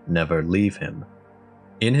 ideas never leave him.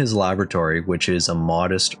 In his laboratory, which is a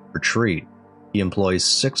modest retreat, he employs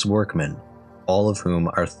 6 workmen, all of whom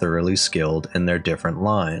are thoroughly skilled in their different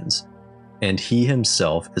lines, and he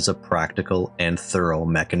himself is a practical and thorough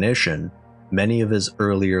mechanician, many of his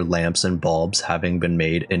earlier lamps and bulbs having been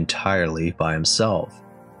made entirely by himself.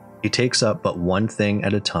 He takes up but one thing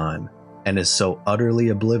at a time, and is so utterly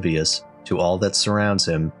oblivious to all that surrounds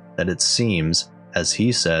him that it seems, as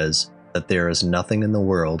he says, that there is nothing in the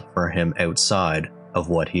world for him outside of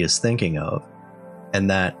what he is thinking of, and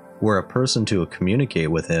that, were a person to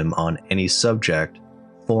communicate with him on any subject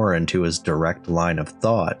foreign to his direct line of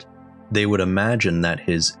thought, they would imagine that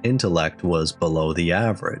his intellect was below the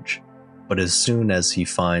average. But as soon as he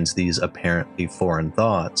finds these apparently foreign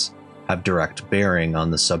thoughts have direct bearing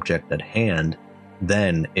on the subject at hand,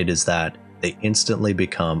 then it is that they instantly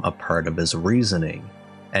become a part of his reasoning,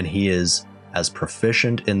 and he is as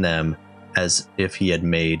proficient in them as if he had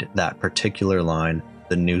made that particular line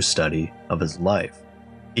the new study of his life.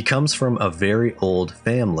 He comes from a very old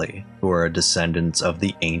family who are descendants of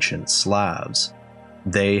the ancient Slavs,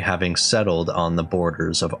 they having settled on the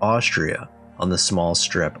borders of Austria, on the small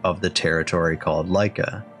strip of the territory called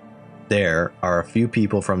Lyca. There are a few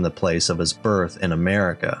people from the place of his birth in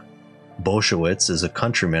America. Boschwitz is a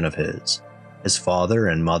countryman of his. His father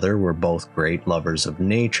and mother were both great lovers of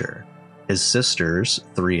nature. His sisters,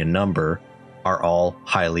 3 in number, are all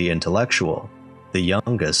highly intellectual, the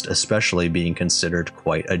youngest especially being considered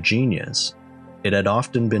quite a genius. It had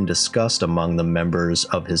often been discussed among the members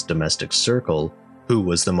of his domestic circle who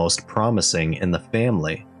was the most promising in the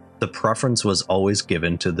family. The preference was always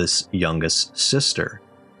given to this youngest sister.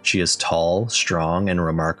 She is tall, strong, and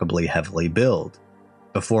remarkably heavily built.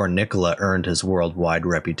 Before Nikola earned his worldwide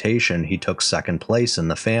reputation, he took 2nd place in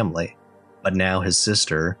the family, but now his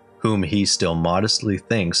sister, whom he still modestly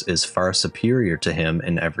thinks is far superior to him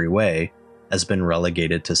in every way, has been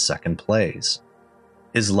relegated to 2nd place.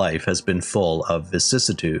 His life has been full of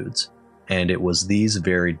vicissitudes, and it was these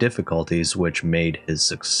very difficulties which made his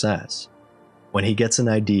success. When he gets an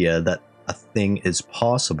idea that a thing is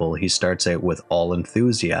possible, he starts out with all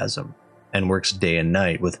enthusiasm and works day and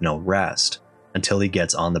night with no rest until he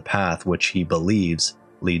gets on the path which he believes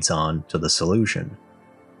leads on to the solution.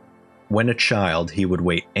 When a child, he would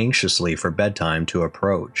wait anxiously for bedtime to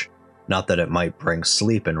approach, not that it might bring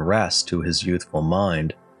sleep and rest to his youthful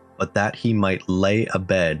mind, but that he might lay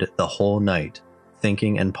abed the whole night,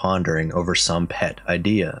 thinking and pondering over some pet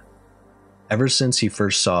idea. Ever since he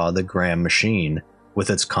first saw the Graham machine, with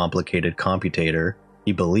its complicated computator,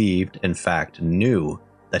 he believed, in fact knew,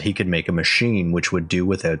 that he could make a machine which would do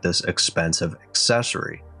without this expensive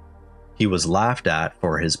accessory. He was laughed at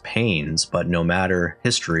for his pains, but no matter,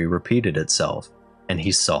 history repeated itself, and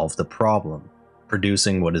he solved the problem,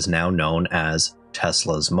 producing what is now known as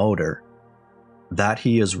Tesla's motor. That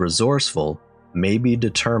he is resourceful may be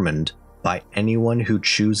determined by anyone who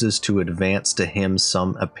chooses to advance to him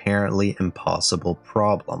some apparently impossible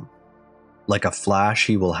problem. Like a flash,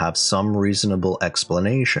 he will have some reasonable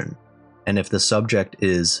explanation, and if the subject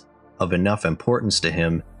is of enough importance to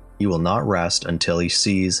him, he will not rest until he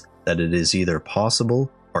sees that it is either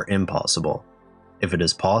possible or impossible. If it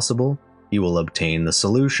is possible, he will obtain the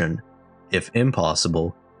solution. If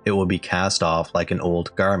impossible, it will be cast off like an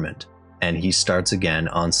old garment, and he starts again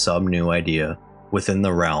on some new idea within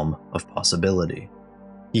the realm of possibility.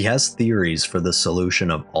 He has theories for the solution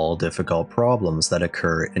of all difficult problems that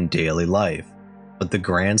occur in daily life, but the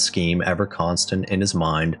grand scheme ever constant in his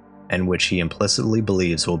mind, and which he implicitly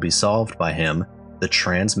believes will be solved by him, the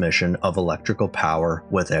transmission of electrical power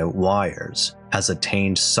without wires, has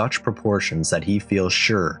attained such proportions that he feels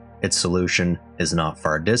sure its solution is not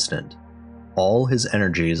far distant. All his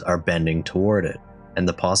energies are bending toward it, and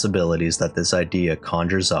the possibilities that this idea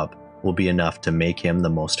conjures up will be enough to make him the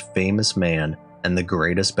most famous man and the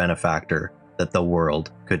greatest benefactor that the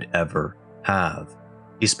world could ever have.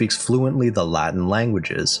 He speaks fluently the Latin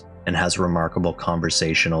languages and has remarkable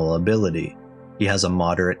conversational ability. He has a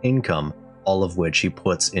moderate income, all of which he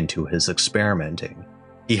puts into his experimenting.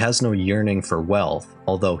 He has no yearning for wealth,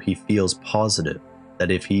 although he feels positive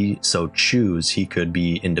that if he so choose, he could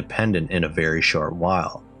be independent in a very short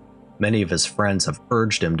while. Many of his friends have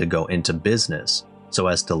urged him to go into business so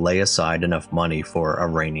as to lay aside enough money for a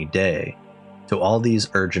rainy day. To all these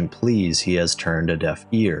urgent pleas he has turned a deaf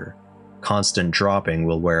ear. Constant dropping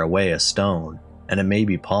will wear away a stone, and it may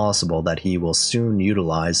be possible that he will soon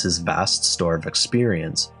utilize his vast store of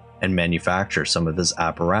experience and manufacture some of his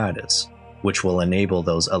apparatus, which will enable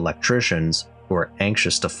those electricians who are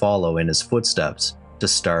anxious to follow in his footsteps to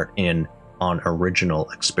start in on original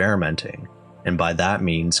experimenting, and by that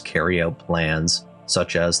means carry out plans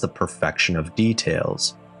such as the perfection of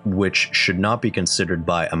details, which should not be considered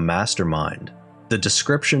by a mastermind. The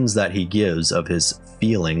descriptions that he gives of his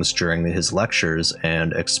feelings during his lectures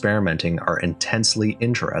and experimenting are intensely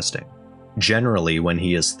interesting. Generally, when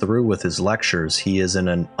he is through with his lectures, he is in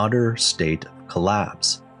an utter state of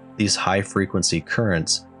collapse. These high-frequency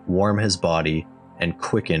currents warm his body and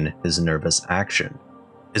quicken his nervous action.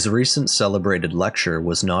 His recent celebrated lecture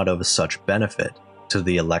was not of such benefit to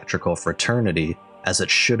the electrical fraternity as it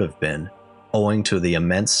should have been, owing to the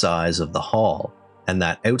immense size of the hall, and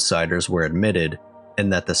that outsiders were admitted,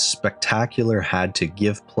 and that the spectacular had to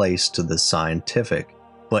give place to the scientific.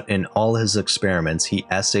 But in all his experiments he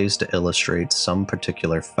essays to illustrate some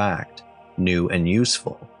particular fact, new and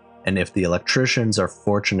useful, and if the electricians are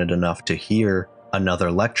fortunate enough to hear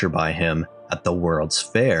another lecture by him at the World's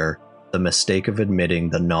Fair, the mistake of admitting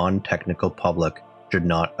the non-technical public should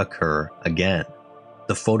not occur again.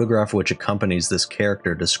 The photograph which accompanies this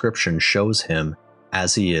character description shows him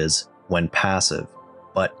as he is when passive,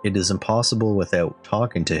 but it is impossible without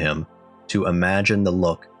talking to him to imagine the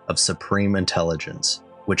look of supreme intelligence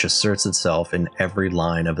which asserts itself in every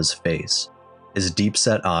line of his face. His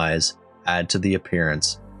deep-set eyes add to the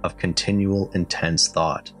appearance of continual intense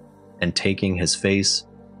thought, and taking his face,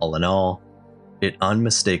 all in all, it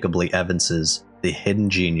unmistakably evinces the hidden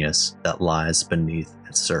genius that lies beneath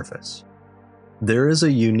its surface. There is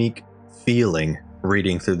a unique feeling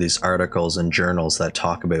reading through these articles and journals that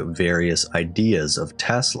talk about various ideas of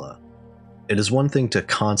Tesla. It is one thing to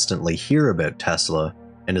constantly hear about Tesla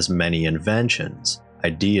and his many inventions,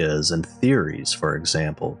 ideas and theories, for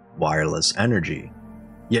example, wireless energy,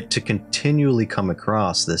 yet to continually come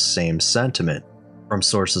across this same sentiment from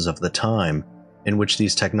sources of the time in which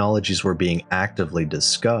these technologies were being actively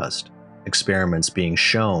discussed, experiments being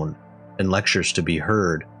shown, and lectures to be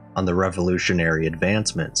heard on the revolutionary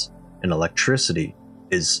advancements in electricity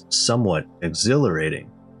is somewhat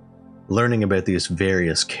exhilarating. Learning about these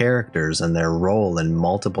various characters and their role in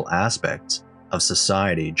multiple aspects of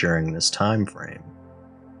society during this time frame.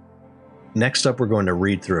 Next up, we're going to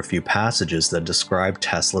read through a few passages that describe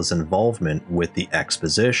Tesla's involvement with the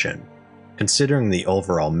exposition. Considering the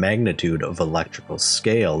overall magnitude of electrical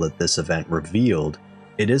scale that this event revealed,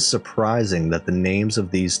 it is surprising that the names of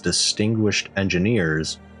these distinguished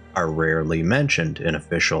engineers are rarely mentioned in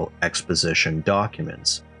official exposition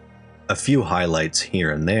documents. A few highlights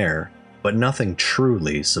here and there, but nothing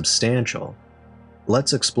truly substantial.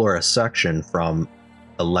 Let's explore a section from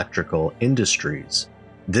Electrical Industries,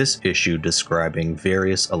 this issue describing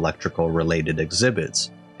various electrical-related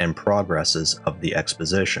exhibits and progresses of the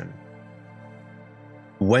exposition.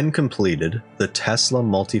 When completed, the Tesla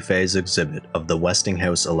multi-phase exhibit of the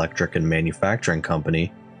Westinghouse Electric and Manufacturing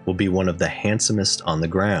Company will be one of the handsomest on the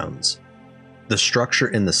grounds. The structure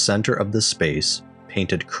in the center of the space,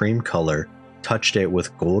 painted cream color, touched it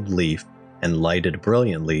with gold leaf, and lighted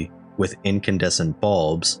brilliantly with incandescent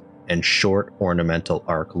bulbs and short ornamental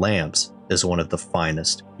arc lamps, is one of the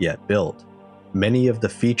finest yet built. Many of the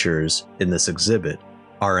features in this exhibit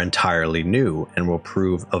are entirely new and will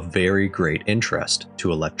prove of very great interest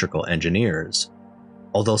to electrical engineers.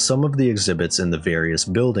 Although some of the exhibits in the various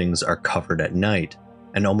buildings are covered at night,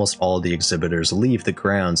 and almost all the exhibitors leave the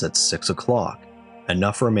grounds at 6 o'clock,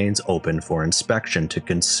 enough remains open for inspection to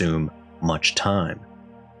consume much time.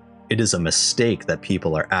 It is a mistake that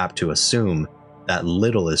people are apt to assume that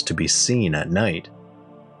little is to be seen at night.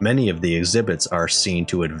 Many of the exhibits are seen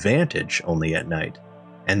to advantage only at night,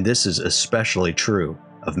 and this is especially true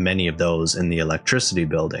of many of those in the electricity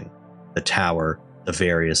building, the tower, the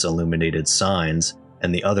various illuminated signs,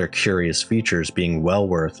 and the other curious features being well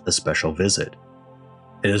worth a special visit.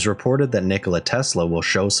 It is reported that Nikola Tesla will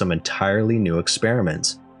show some entirely new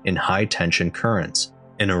experiments in high-tension currents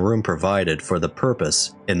in a room provided for the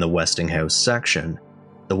purpose in the Westinghouse section.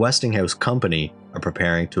 The Westinghouse Company are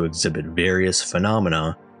preparing to exhibit various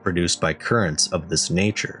phenomena produced by currents of this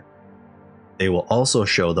nature. They will also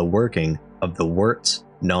show the working of the Wirtz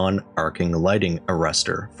non-arcing lighting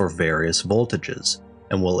arrestor for various voltages,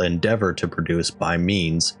 and will endeavor to produce by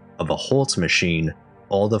means of a Holtz machine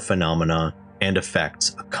all the phenomena and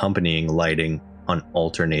effects accompanying lighting on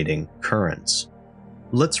alternating currents.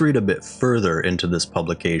 Let's read a bit further into this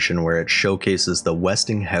publication where it showcases the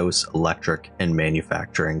Westinghouse Electric and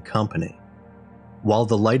Manufacturing Company. While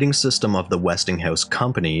the lighting system of the Westinghouse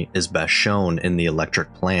Company is best shown in the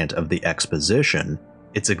electric plant of the exposition,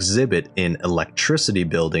 its exhibit in Electricity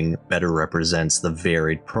Building better represents the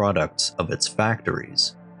varied products of its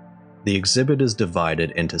factories. The exhibit is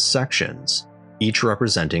divided into sections, each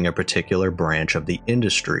representing a particular branch of the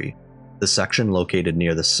industry. The section located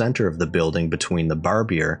near the center of the building between the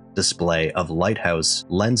Barbier display of lighthouse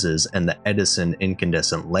lenses and the Edison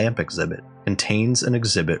incandescent lamp exhibit contains an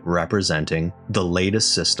exhibit representing the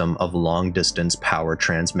latest system of long-distance power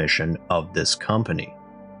transmission of this company.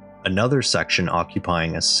 Another section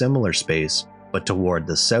occupying a similar space, but toward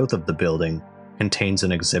the south of the building, contains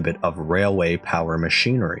an exhibit of railway power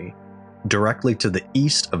machinery. Directly to the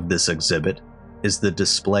east of this exhibit is the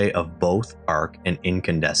display of both arc and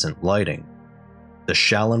incandescent lighting. The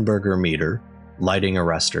Schallenberger meter, lighting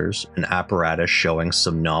arresters, and apparatus showing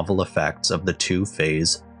some novel effects of the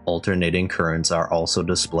two-phase alternating currents are also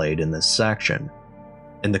displayed in this section.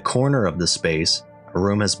 In the corner of the space, a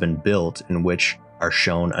room has been built in which are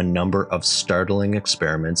shown a number of startling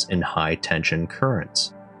experiments in high-tension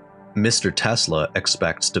currents. Mr. Tesla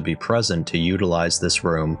expects to be present to utilize this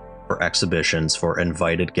room for exhibitions for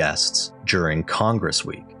invited guests during Congress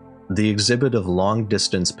Week. The exhibit of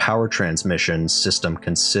long-distance power transmission system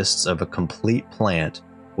consists of a complete plant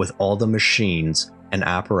with all the machines and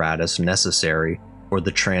apparatus necessary for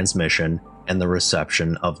the transmission and the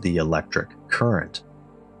reception of the electric current.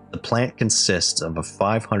 The plant consists of a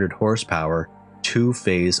 500 horsepower,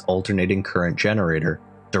 two-phase alternating current generator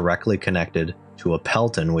directly connected to a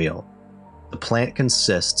Pelton wheel. The plant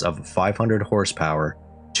consists of a 500 horsepower,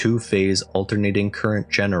 two-phase alternating current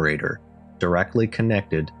generator directly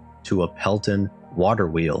connected to a Pelton water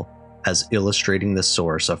wheel, as illustrating the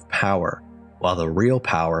source of power, while the real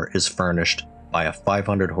power is furnished by a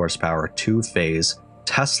 500 horsepower two-phase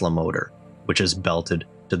Tesla motor, which is belted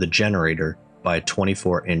to the generator by a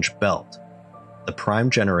 24-inch belt. The prime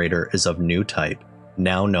generator is of new type,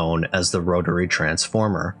 now known as the rotary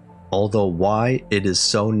transformer, although why it is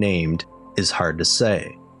so named is hard to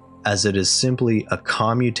say, as it is simply a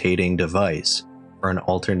commutating device for an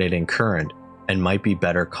alternating current and might be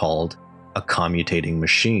better called a commutating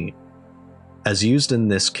machine. As used in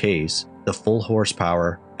this case, the full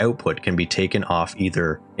horsepower output can be taken off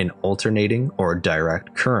either in alternating or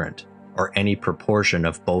direct current, or any proportion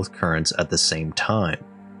of both currents at the same time.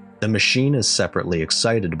 The machine is separately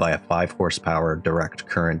excited by a 5 horsepower direct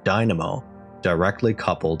current dynamo, directly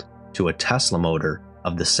coupled to a Tesla motor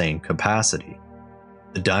of the same capacity.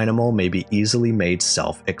 The dynamo may be easily made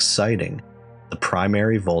self-exciting. The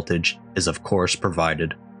primary voltage is of course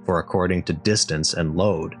provided for according to distance and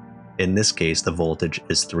load. In this case, the voltage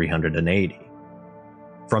is 380.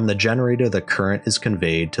 From the generator, the current is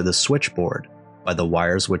conveyed to the switchboard by the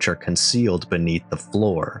wires which are concealed beneath the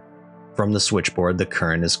floor. From the switchboard, the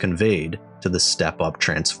current is conveyed to the step-up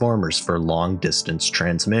transformers for long-distance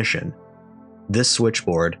transmission. This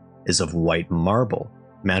switchboard is of white marble,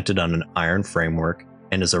 mounted on an iron framework,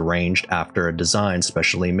 and is arranged after a design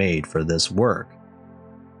specially made for this work.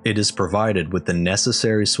 It is provided with the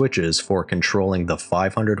necessary switches for controlling the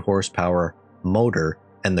 500 horsepower motor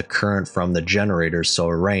and the current from the generator so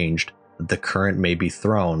arranged that the current may be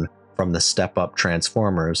thrown from the step-up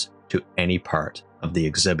transformers to any part of the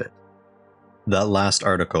exhibit. That last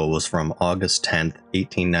article was from August 10th,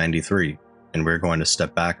 1893, and we're going to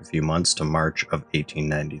step back a few months to March of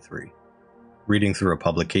 1893. Reading through a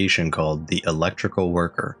publication called The Electrical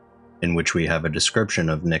Worker, in which we have a description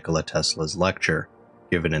of Nikola Tesla's lecture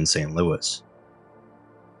given in St. Louis.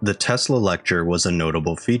 The Tesla lecture was a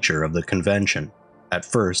notable feature of the convention. At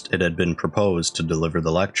first, it had been proposed to deliver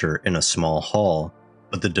the lecture in a small hall,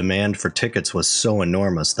 but the demand for tickets was so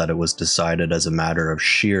enormous that it was decided as a matter of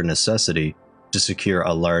sheer necessity to secure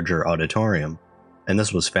a larger auditorium, and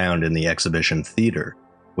this was found in the Exhibition Theater,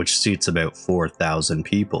 which seats about 4,000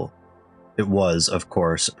 people. It was, of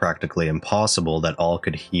course, practically impossible that all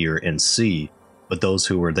could hear and see, but those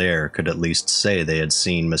who were there could at least say they had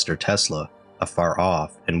seen Mr. Tesla afar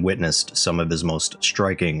off and witnessed some of his most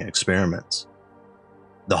striking experiments.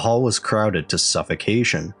 The hall was crowded to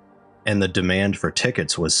suffocation, and the demand for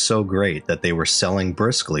tickets was so great that they were selling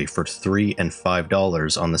briskly for $3 and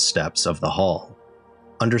 $5 on the steps of the hall.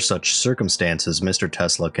 Under such circumstances, Mr.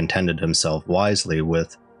 Tesla contented himself wisely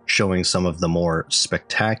with showing some of the more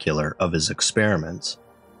spectacular of his experiments,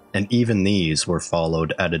 and even these were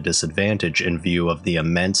followed at a disadvantage in view of the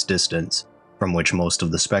immense distance from which most of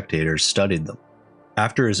the spectators studied them.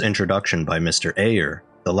 After his introduction by Mr. Ayer,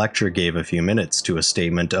 the lecturer gave a few minutes to a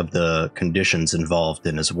statement of the conditions involved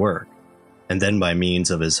in his work, and then by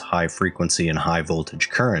means of his high-frequency and high-voltage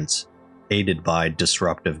currents, aided by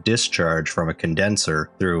disruptive discharge from a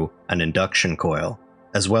condenser through an induction coil,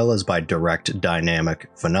 as well as by direct dynamic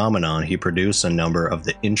phenomenon, he produced a number of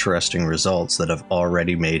the interesting results that have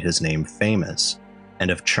already made his name famous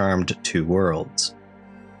and have charmed 2 worlds.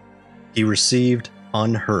 He received,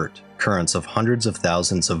 unhurt, currents of hundreds of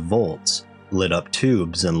thousands of volts, lit up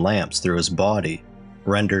tubes and lamps through his body,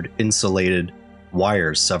 rendered insulated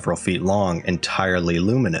wires several feet long entirely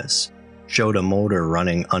luminous, showed a motor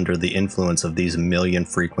running under the influence of these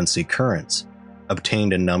million-frequency currents,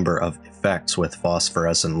 obtained a number of effects with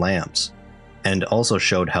phosphorescent lamps, and also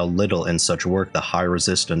showed how little in such work the high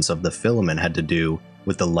resistance of the filament had to do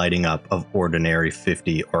with the lighting up of ordinary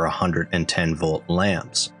 50 or 110 volt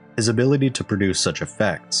lamps. His ability to produce such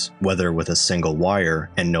effects, whether with a single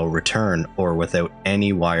wire and no return or without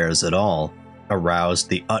any wires at all, aroused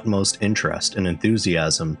the utmost interest and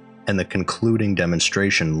enthusiasm, and the concluding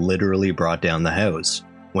demonstration literally brought down the house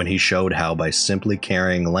when he showed how by simply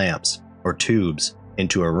carrying lamps or tubes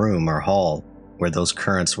into a room or hall where those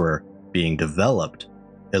currents were being developed,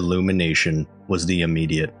 illumination was the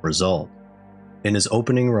immediate result. In his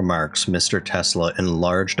opening remarks, Mr. Tesla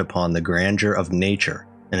enlarged upon the grandeur of nature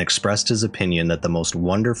and expressed his opinion that the most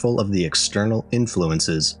wonderful of the external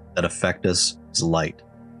influences that affect us is light.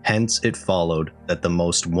 Hence it followed that the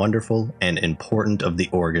most wonderful and important of the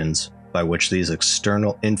organs by which these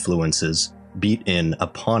external influences beat in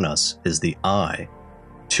upon us is the eye.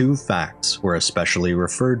 2 facts were especially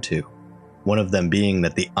referred to, one of them being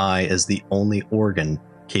that the eye is the only organ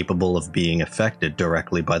capable of being affected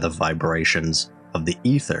directly by the vibrations of the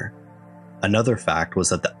ether. Another fact was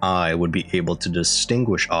that the eye would be able to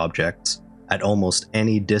distinguish objects at almost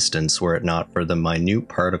any distance were it not for the minute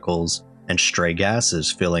particles and stray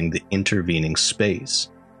gases filling the intervening space.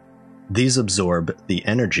 These absorb the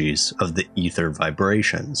energies of the ether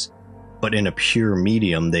vibrations, but in a pure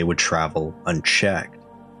medium they would travel unchecked,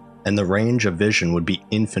 and the range of vision would be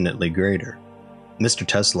infinitely greater. Mr.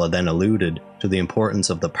 Tesla then alluded to the importance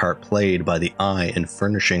of the part played by the eye in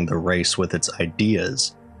furnishing the race with its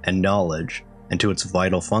ideas and knowledge, and to its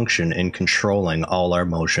vital function in controlling all our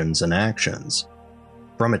motions and actions.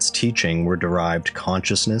 From its teaching were derived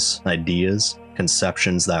consciousness, ideas,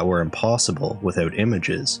 conceptions that were impossible without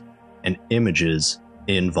images, and images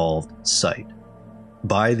involved sight.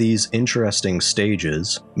 By these interesting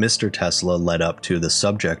stages, Mr. Tesla led up to the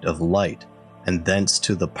subject of light, and thence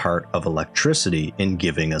to the part of electricity in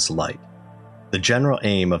giving us light. The general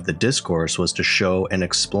aim of the discourse was to show and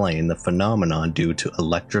explain the phenomenon due to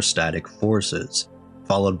electrostatic forces,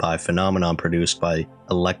 followed by phenomenon produced by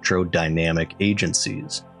electrodynamic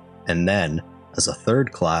agencies, and then, as a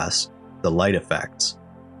third class, the light effects.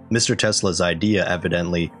 Mr. Tesla's idea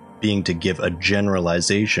evidently being to give a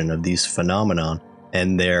generalization of these phenomena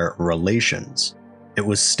and their relations. It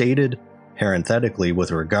was stated parenthetically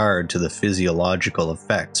with regard to the physiological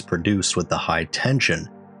effects produced with the high tension,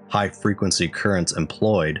 high frequency currents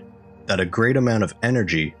employed, that a great amount of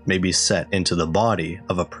energy may be set into the body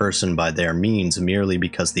of a person by their means merely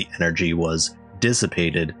because the energy was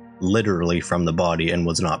dissipated literally from the body and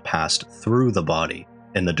was not passed through the body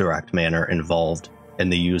in the direct manner involved in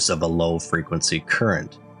the use of a low frequency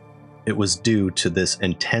current. It was due to this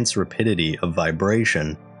intense rapidity of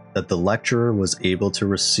vibration that the lecturer was able to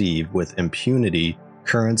receive with impunity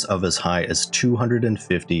currents of as high as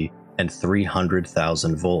 250 and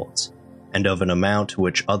 300,000 volts, and of an amount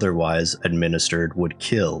which otherwise administered would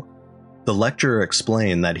kill. The lecturer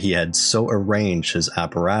explained that he had so arranged his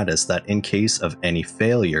apparatus that in case of any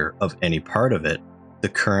failure of any part of it, the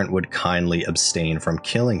current would kindly abstain from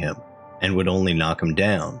killing him, and would only knock him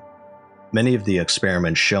down. Many of the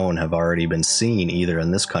experiments shown have already been seen either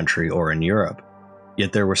in this country or in Europe,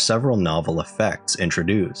 yet there were several novel effects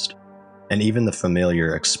introduced, and even the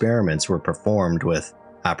familiar experiments were performed with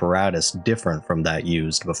apparatus different from that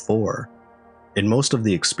used before. In most of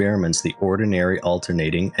the experiments, the ordinary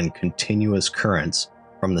alternating and continuous currents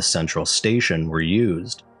from the central station were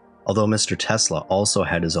used, although Mr. Tesla also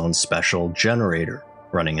had his own special generator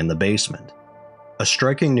running in the basement. A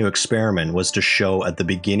striking new experiment was to show at the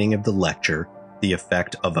beginning of the lecture the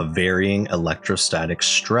effect of a varying electrostatic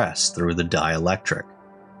stress through the dielectric.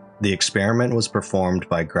 The experiment was performed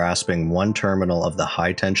by grasping one terminal of the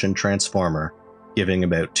high-tension transformer, giving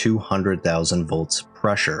about 200,000 volts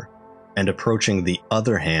pressure, and approaching the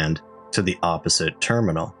other hand to the opposite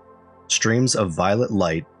terminal. Streams of violet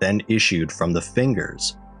light then issued from the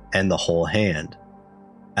fingers and the whole hand.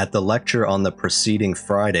 At the lecture on the preceding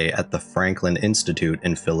Friday at the Franklin Institute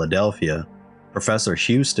in Philadelphia, Professor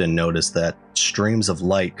Houston noticed that streams of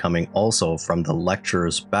light coming also from the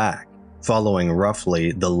lecturer's back, following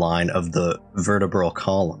roughly the line of the vertebral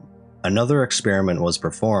column. Another experiment was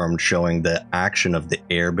performed showing the action of the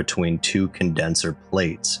air between two condenser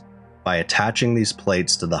plates. By attaching these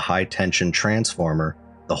plates to the high-tension transformer,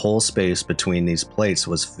 the whole space between these plates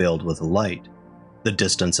was filled with light, the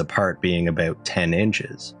distance apart being about 10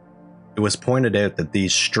 inches. It was pointed out that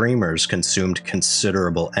these streamers consumed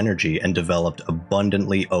considerable energy and developed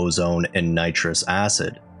abundantly ozone and nitrous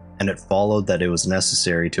acid, and it followed that it was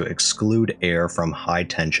necessary to exclude air from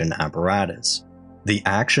high-tension apparatus. The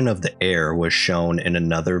action of the air was shown in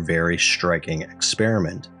another very striking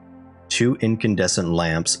experiment. Two incandescent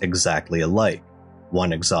lamps exactly alike,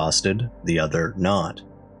 one exhausted, the other not,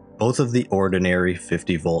 both of the ordinary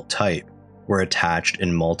 50-volt type, were attached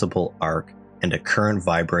in multiple arc, and a current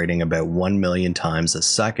vibrating about 1 million times a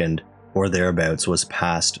second or thereabouts was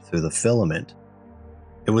passed through the filament.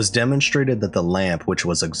 It was demonstrated that the lamp which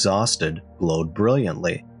was exhausted glowed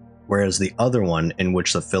brilliantly, whereas the other one, in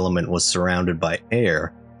which the filament was surrounded by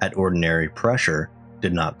air at ordinary pressure,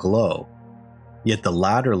 did not glow. Yet the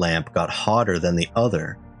latter lamp got hotter than the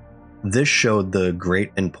other. This showed the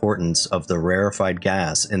great importance of the rarefied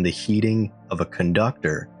gas in the heating of a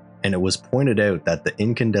conductor, and it was pointed out that the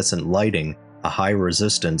incandescent lighting, a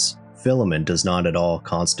high-resistance filament, does not at all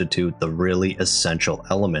constitute the really essential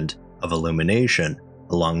element of illumination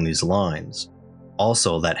along these lines.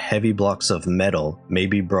 Also, that heavy blocks of metal may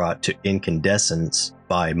be brought to incandescence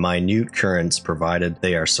by minute currents provided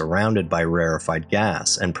they are surrounded by rarefied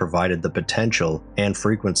gas and provided the potential and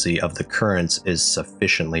frequency of the currents is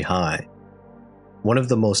sufficiently high. One of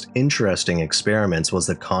the most interesting experiments was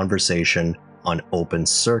the conversation on open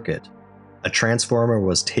circuit. A transformer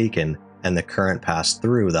was taken and the current passed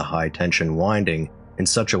through the high-tension winding in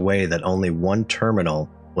such a way that only one terminal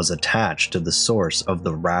was attached to the source of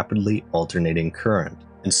the rapidly alternating current.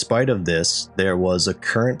 In spite of this, there was a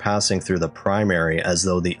current passing through the primary as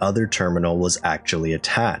though the other terminal was actually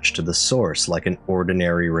attached to the source like an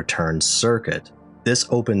ordinary return circuit. This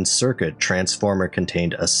open circuit transformer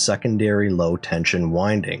contained a secondary low-tension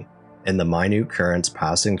winding, and the minute currents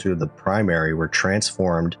passing through the primary were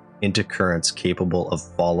transformed into currents capable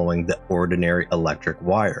of following the ordinary electric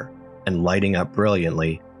wire and lighting up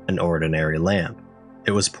brilliantly an ordinary lamp.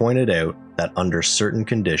 It was pointed out that under certain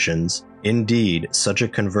conditions, indeed, such a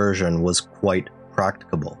conversion was quite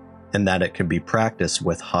practicable, and that it could be practiced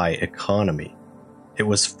with high economy. It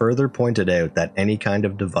was further pointed out that any kind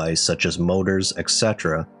of device such as motors,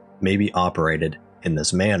 etc., may be operated in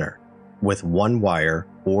this manner, with one wire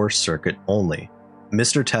or circuit only.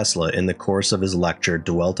 Mr. Tesla, in the course of his lecture,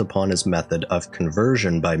 dwelt upon his method of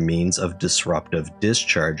conversion by means of disruptive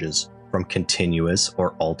discharges from continuous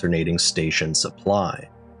or alternating station supply.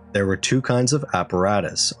 There were two kinds of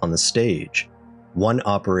apparatus on the stage. One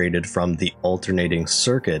operated from the alternating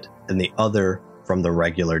circuit and the other from the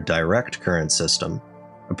regular direct current system.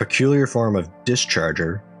 A peculiar form of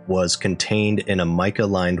discharger was contained in a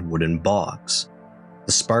mica-lined wooden box.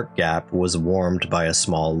 The spark gap was warmed by a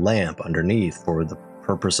small lamp underneath for the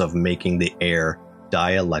purpose of making the air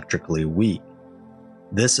dielectrically weak.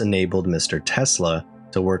 This enabled Mr. Tesla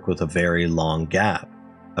to work with a very long gap,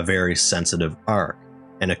 a very sensitive arc,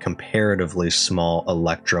 and a comparatively small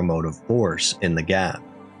electromotive force in the gap.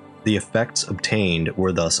 The effects obtained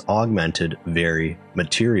were thus augmented very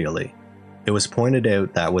materially. It was pointed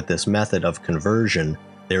out that with this method of conversion,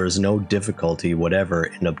 there is no difficulty whatever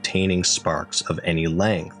in obtaining sparks of any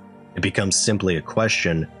length. It becomes simply a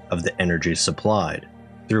question of the energy supplied,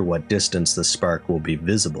 through what distance the spark will be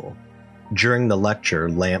visible. During the lecture,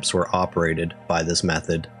 lamps were operated by this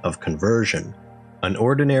method of conversion. An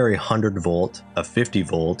ordinary 100-volt, a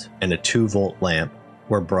 50-volt, and a 2-volt lamp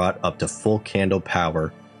were brought up to full candle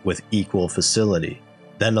power with equal facility.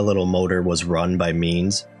 Then a little motor was run by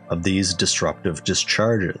means of these disruptive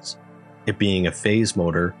discharges, it being a phase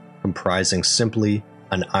motor comprising simply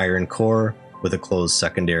an iron core with a closed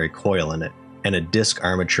secondary coil in it, and a disc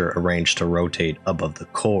armature arranged to rotate above the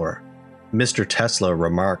core. Mr. Tesla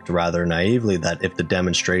remarked rather naively that if the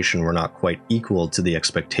demonstration were not quite equal to the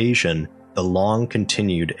expectation, the long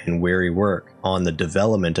continued and weary work on the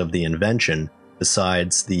development of the invention,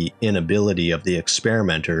 besides the inability of the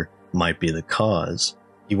experimenter, might be the cause.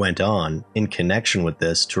 He went on, in connection with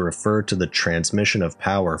this, to refer to the transmission of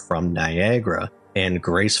power from Niagara and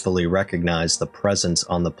gracefully recognized the presence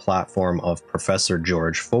on the platform of Professor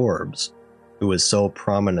George Forbes, who is so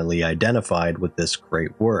prominently identified with this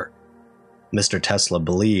great work. Mr. Tesla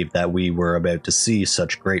believed that we were about to see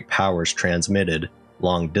such great powers transmitted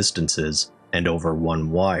long distances and over one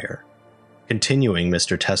wire. Continuing,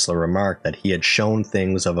 Mr. Tesla remarked that he had shown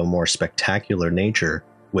things of a more spectacular nature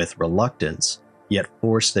with reluctance, yet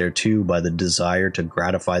forced thereto by the desire to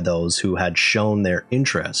gratify those who had shown their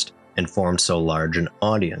interest and formed so large an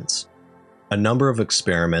audience. A number of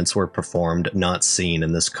experiments were performed not seen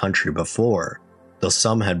in this country before, though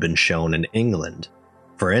some had been shown in England.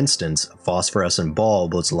 For instance, a phosphorescent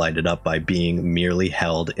bulb was lighted up by being merely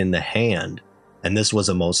held in the hand, and this was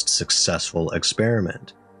a most successful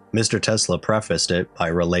experiment. Mr. Tesla prefaced it by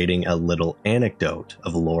relating a little anecdote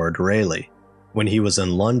of Lord Rayleigh. When he was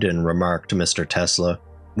in London, remarked Mr. Tesla,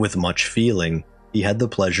 with much feeling, he had the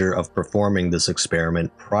pleasure of performing this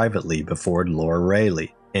experiment privately before Lord Rayleigh,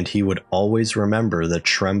 and he would always remember the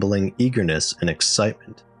trembling eagerness and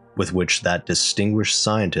excitement with which that distinguished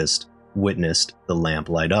scientist witnessed the lamp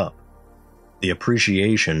light up. The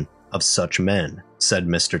appreciation of such men, said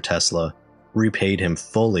Mr. Tesla, repaid him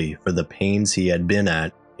fully for the pains he had been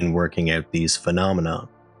at in working out these phenomena.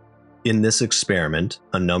 In this experiment,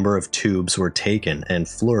 a number of tubes were taken and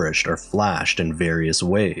flourished or flashed in various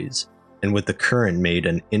ways, and with the current made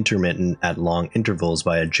an intermittent at long intervals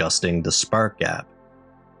by adjusting the spark gap.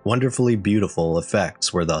 Wonderfully beautiful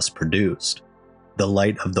effects were thus produced, the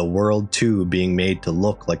light of the world tube being made to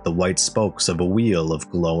look like the white spokes of a wheel of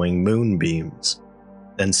glowing moonbeams.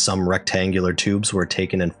 Then some rectangular tubes were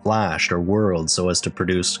taken and flashed or whirled so as to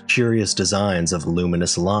produce curious designs of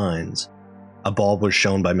luminous lines. A bulb was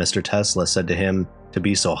shown by Mr. Tesla, said to him to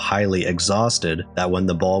be so highly exhausted that when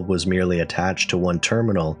the bulb was merely attached to one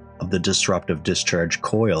terminal of the disruptive discharge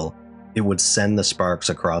coil, it would send the sparks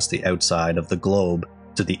across the outside of the globe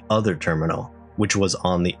to the other terminal, which was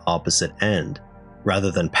on the opposite end,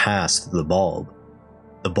 rather than pass through the bulb.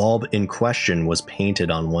 The bulb in question was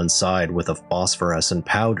painted on one side with a phosphorescent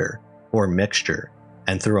powder, or mixture,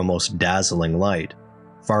 and threw a most dazzling light,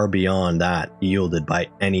 far beyond that yielded by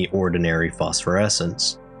any ordinary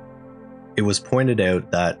phosphorescence. It was pointed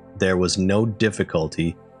out that there was no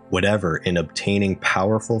difficulty whatever in obtaining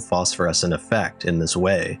powerful phosphorescent effect in this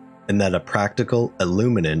way, and that a practical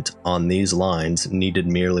illuminant on these lines needed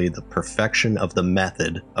merely the perfection of the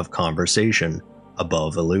method of conversation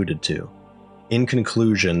above alluded to. In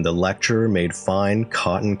conclusion, the lecturer made fine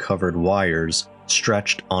cotton-covered wires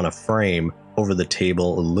stretched on a frame over the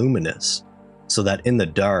table luminous, so that in the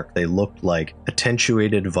dark they looked like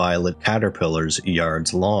attenuated violet caterpillars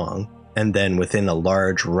yards long, and then within a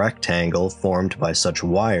large rectangle formed by such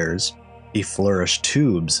wires, he flourished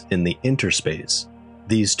tubes in the interspace.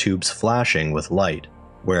 these tubes flashing with light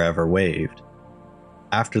wherever waved.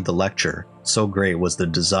 After the lecture, so great was the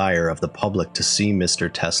desire of the public to see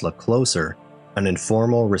Mr. Tesla closer, an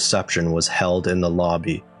informal reception was held in the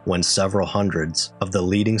lobby when several hundreds of the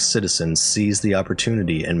leading citizens seized the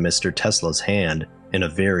opportunity in Mr. Tesla's hand in a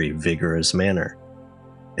very vigorous manner.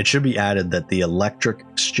 It should be added that the Electric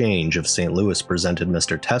Exchange of St. Louis presented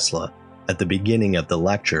Mr. Tesla at the beginning of the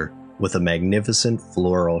lecture with a magnificent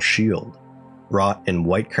floral shield, wrought in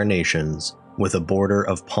white carnations with a border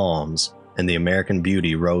of palms and the American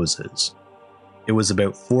Beauty roses. It was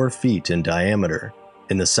about 4 feet in diameter.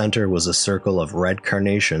 In the center was a circle of red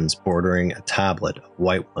carnations bordering a tablet of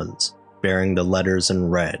white ones, bearing the letters in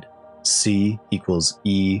red, C equals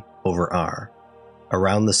E over R.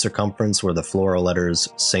 Around the circumference were the floral letters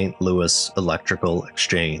St. Louis Electrical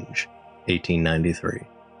Exchange, 1893.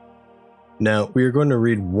 Now, we are going to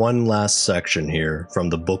read one last section here from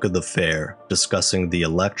the Book of the Fair discussing the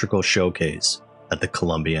electrical showcase at the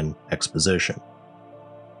Columbian Exposition.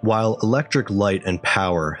 While electric light and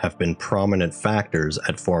power have been prominent factors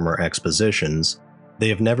at former expositions, they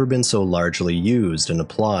have never been so largely used and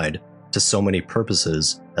applied to so many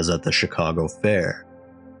purposes as at the Chicago Fair.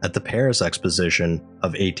 At the Paris Exposition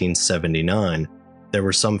of 1879, there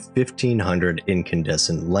were some 1,500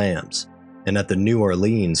 incandescent lamps, and at the New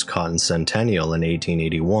Orleans Cotton Centennial in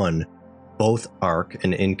 1881, both arc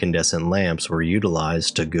and incandescent lamps were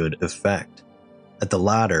utilized to good effect. At the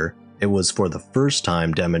latter, it was for the first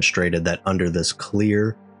time demonstrated that under this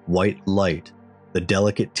clear, white light, the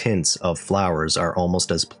delicate tints of flowers are almost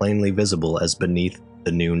as plainly visible as beneath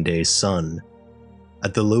the noonday sun.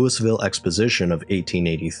 At the Louisville Exposition of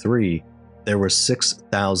 1883, there were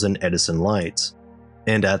 6,000 Edison lights,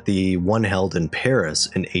 and at the one held in Paris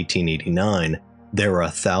in 1889, there were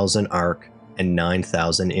 1,000 arc and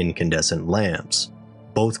 9,000 incandescent lamps,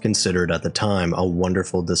 both considered at the time a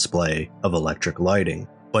wonderful display of electric lighting.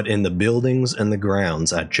 But in the buildings and the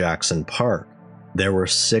grounds at Jackson Park, there were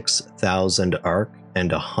 6,000 arc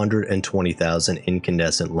and 120,000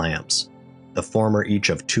 incandescent lamps, the former each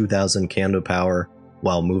of 2,000 candle power,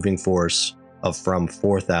 while moving force of from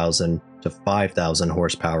 4,000 to 5,000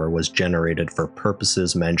 horsepower was generated for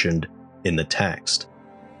purposes mentioned in the text.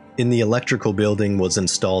 In the electrical building was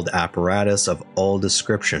installed apparatus of all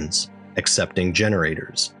descriptions, excepting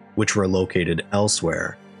generators, which were located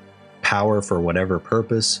elsewhere. Power for whatever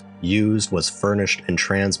purpose used was furnished and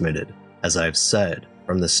transmitted, as I have said,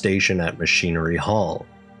 from the station at Machinery Hall,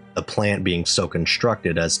 the plant being so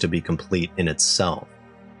constructed as to be complete in itself,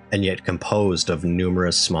 and yet composed of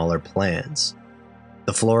numerous smaller plants.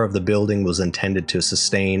 The floor of the building was intended to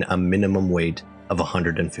sustain a minimum weight of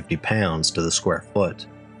 150 pounds to the square foot.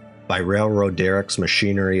 By railroad derricks,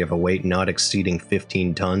 machinery of a weight not exceeding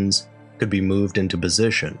 15 tons could be moved into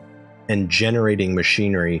position, and generating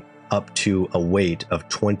machinery up to a weight of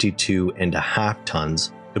 22.5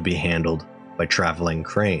 tons could be handled by traveling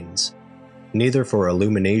cranes. Neither for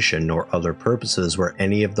illumination nor other purposes were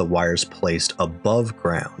any of the wires placed above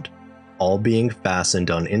ground, all being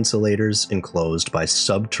fastened on insulators enclosed by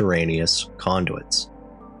subterraneous conduits.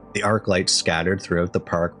 The arc lights scattered throughout the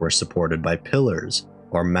park were supported by pillars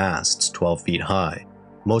or masts 12 feet high,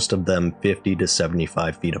 most of them 50 to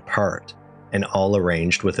 75 feet apart, and all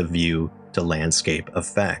arranged with a view to landscape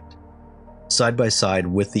effect. Side by side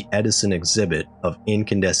with the Edison exhibit of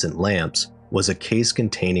incandescent lamps was a case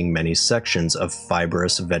containing many sections of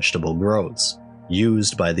fibrous vegetable growths,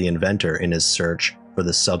 used by the inventor in his search for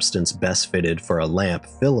the substance best fitted for a lamp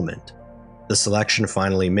filament. The selection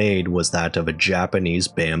finally made was that of a Japanese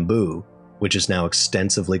bamboo, which is now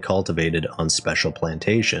extensively cultivated on special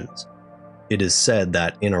plantations. It is said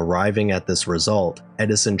that in arriving at this result,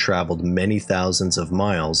 Edison traveled many thousands of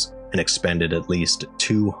miles and expended at least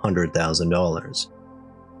 $200,000.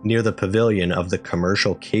 Near the pavilion of the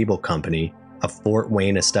Commercial Cable Company, a Fort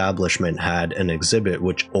Wayne establishment had an exhibit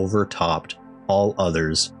which overtopped all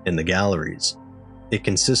others in the galleries. It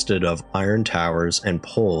consisted of iron towers and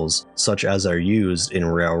poles such as are used in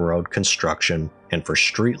railroad construction and for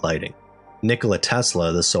street lighting. Nikola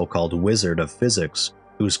Tesla, the so-called wizard of physics,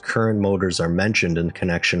 whose current motors are mentioned in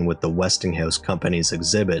connection with the Westinghouse Company's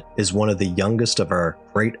exhibit, is one of the youngest of our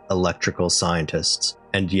great electrical scientists,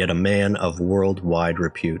 and yet a man of worldwide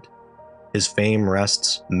repute. His fame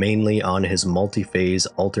rests mainly on his multi-phase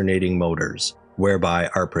alternating motors, whereby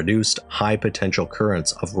are produced high-potential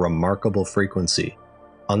currents of remarkable frequency.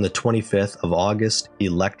 On the 25th of August, he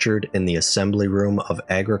lectured in the Assembly Room of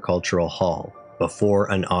Agricultural Hall, before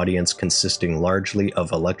an audience consisting largely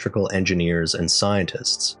of electrical engineers and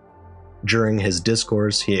scientists. During his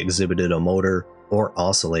discourse, he exhibited a motor or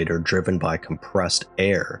oscillator driven by compressed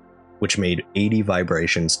air, which made 80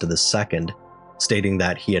 vibrations to the second, stating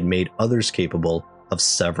that he had made others capable of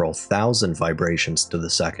several thousand vibrations to the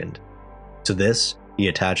second. To this, he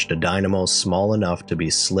attached a dynamo small enough to be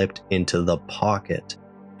slipped into the pocket,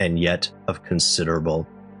 and yet of considerable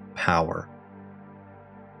power.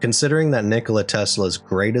 Considering that Nikola Tesla's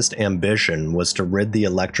greatest ambition was to rid the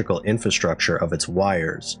electrical infrastructure of its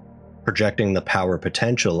wires, projecting the power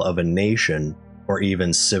potential of a nation or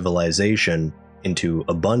even civilization into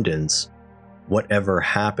abundance, whatever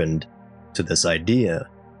happened to this idea?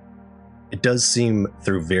 It does seem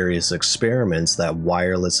through various experiments that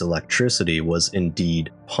wireless electricity was indeed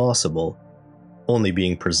possible, only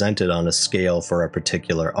being presented on a scale for a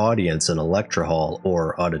particular audience in a lecture hall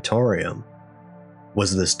or auditorium.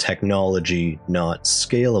 Was this technology not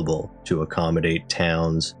scalable to accommodate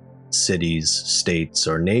towns, cities, states,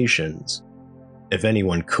 or nations? If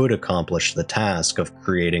anyone could accomplish the task of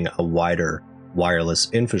creating a wider wireless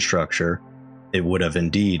infrastructure, it would have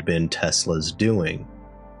indeed been Tesla's doing.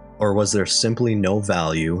 Or was there simply no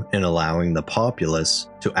value in allowing the populace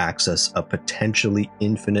to access a potentially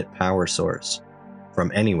infinite power source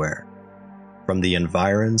from anywhere, from the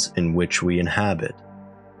environs in which we inhabit,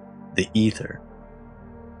 the ether?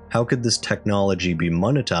 How could this technology be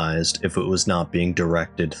monetized if it was not being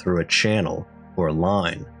directed through a channel or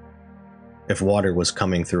line? If water was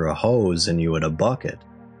coming through a hose and you had a bucket,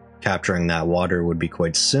 capturing that water would be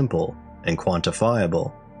quite simple and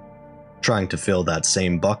quantifiable. Trying to fill that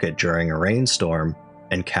same bucket during a rainstorm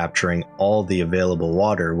and capturing all the available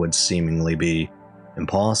water would seemingly be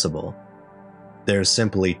impossible. There's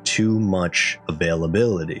simply too much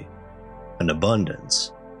availability, an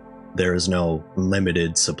abundance. There is no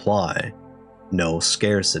limited supply, no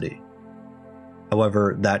scarcity.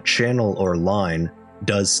 However, that channel or line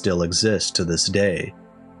does still exist to this day,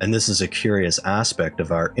 and this is a curious aspect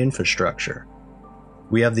of our infrastructure.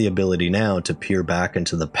 We have the ability now to peer back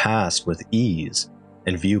into the past with ease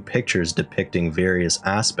and view pictures depicting various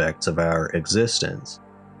aspects of our existence.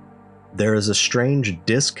 There is a strange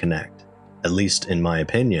disconnect, at least in my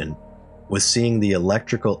opinion, with seeing the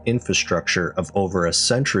electrical infrastructure of over a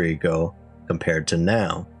century ago compared to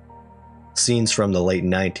now. Scenes from the late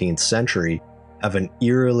 19th century have an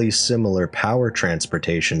eerily similar power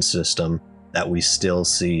transportation system that we still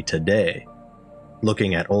see today.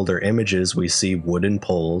 Looking at older images, we see wooden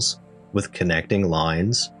poles with connecting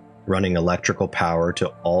lines, running electrical power to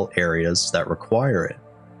all areas that require it.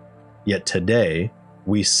 Yet today,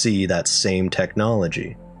 we see that same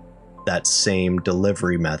technology, that same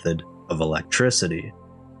delivery method of electricity.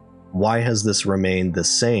 Why has this remained the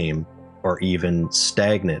same or even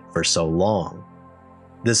stagnant for so long?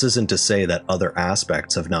 This isn't to say that other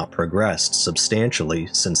aspects have not progressed substantially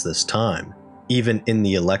since this time, even in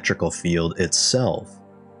the electrical field itself.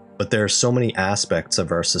 But there are so many aspects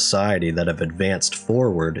of our society that have advanced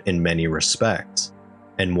forward in many respects,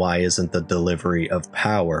 and why isn't the delivery of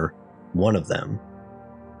power one of them?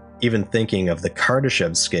 Even thinking of the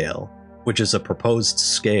Kardashev scale, which is a proposed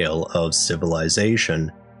scale of civilization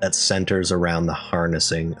that centers around the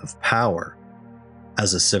harnessing of power.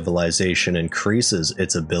 As a civilization increases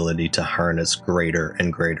its ability to harness greater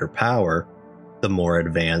and greater power, the more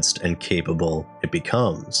advanced and capable it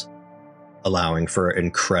becomes, allowing for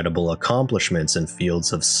incredible accomplishments in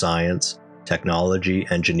fields of science, technology,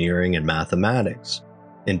 engineering, and mathematics.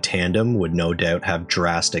 In tandem would no doubt have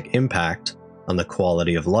drastic impact on the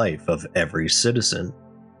quality of life of every citizen.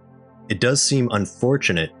 It does seem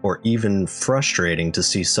unfortunate or even frustrating to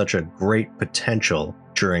see such a great potential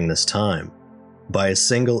during this time by a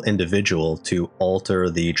single individual to alter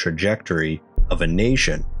the trajectory of a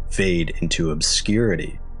nation fade into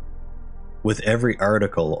obscurity. With every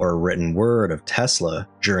article or written word of Tesla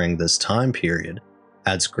during this time period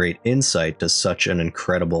adds great insight to such an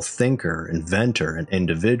incredible thinker, inventor, and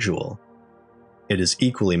individual. It is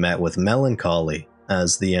equally met with melancholy,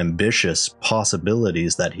 as the ambitious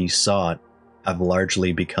possibilities that he sought have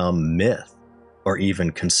largely become myth, or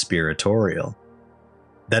even conspiratorial.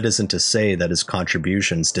 That isn't to say that his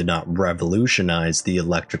contributions did not revolutionize the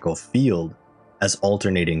electrical field, as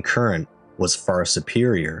alternating current was far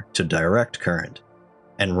superior to direct current,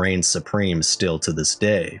 and reigns supreme still to this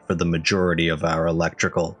day for the majority of our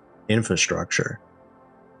electrical infrastructure.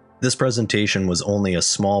 This presentation was only a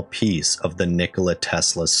small piece of the Nikola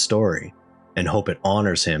Tesla story, and hope it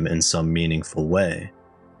honors him in some meaningful way.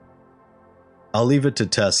 I'll leave it to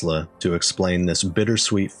Tesla to explain this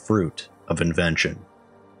bittersweet fruit of invention,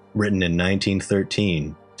 written in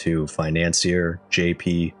 1913 to financier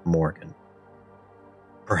J.P. Morgan.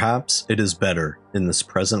 Perhaps it is better in this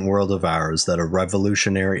present world of ours that a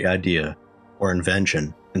revolutionary idea or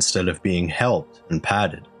invention, instead of being helped and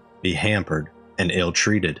patted, be hampered and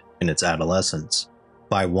ill-treated in its adolescence,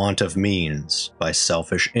 by want of means, by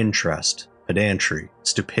selfish interest, pedantry,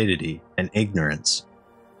 stupidity, and ignorance,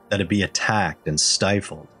 that it be attacked and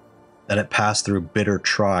stifled, that it pass through bitter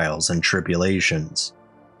trials and tribulations,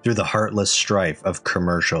 through the heartless strife of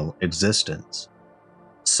commercial existence.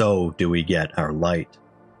 So do we get our light.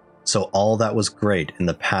 So all that was great in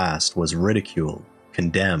the past was ridiculed,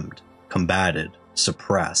 condemned, combated,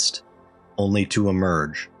 suppressed, only to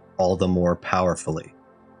emerge all the more powerfully,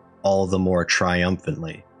 all the more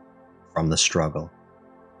triumphantly from the struggle.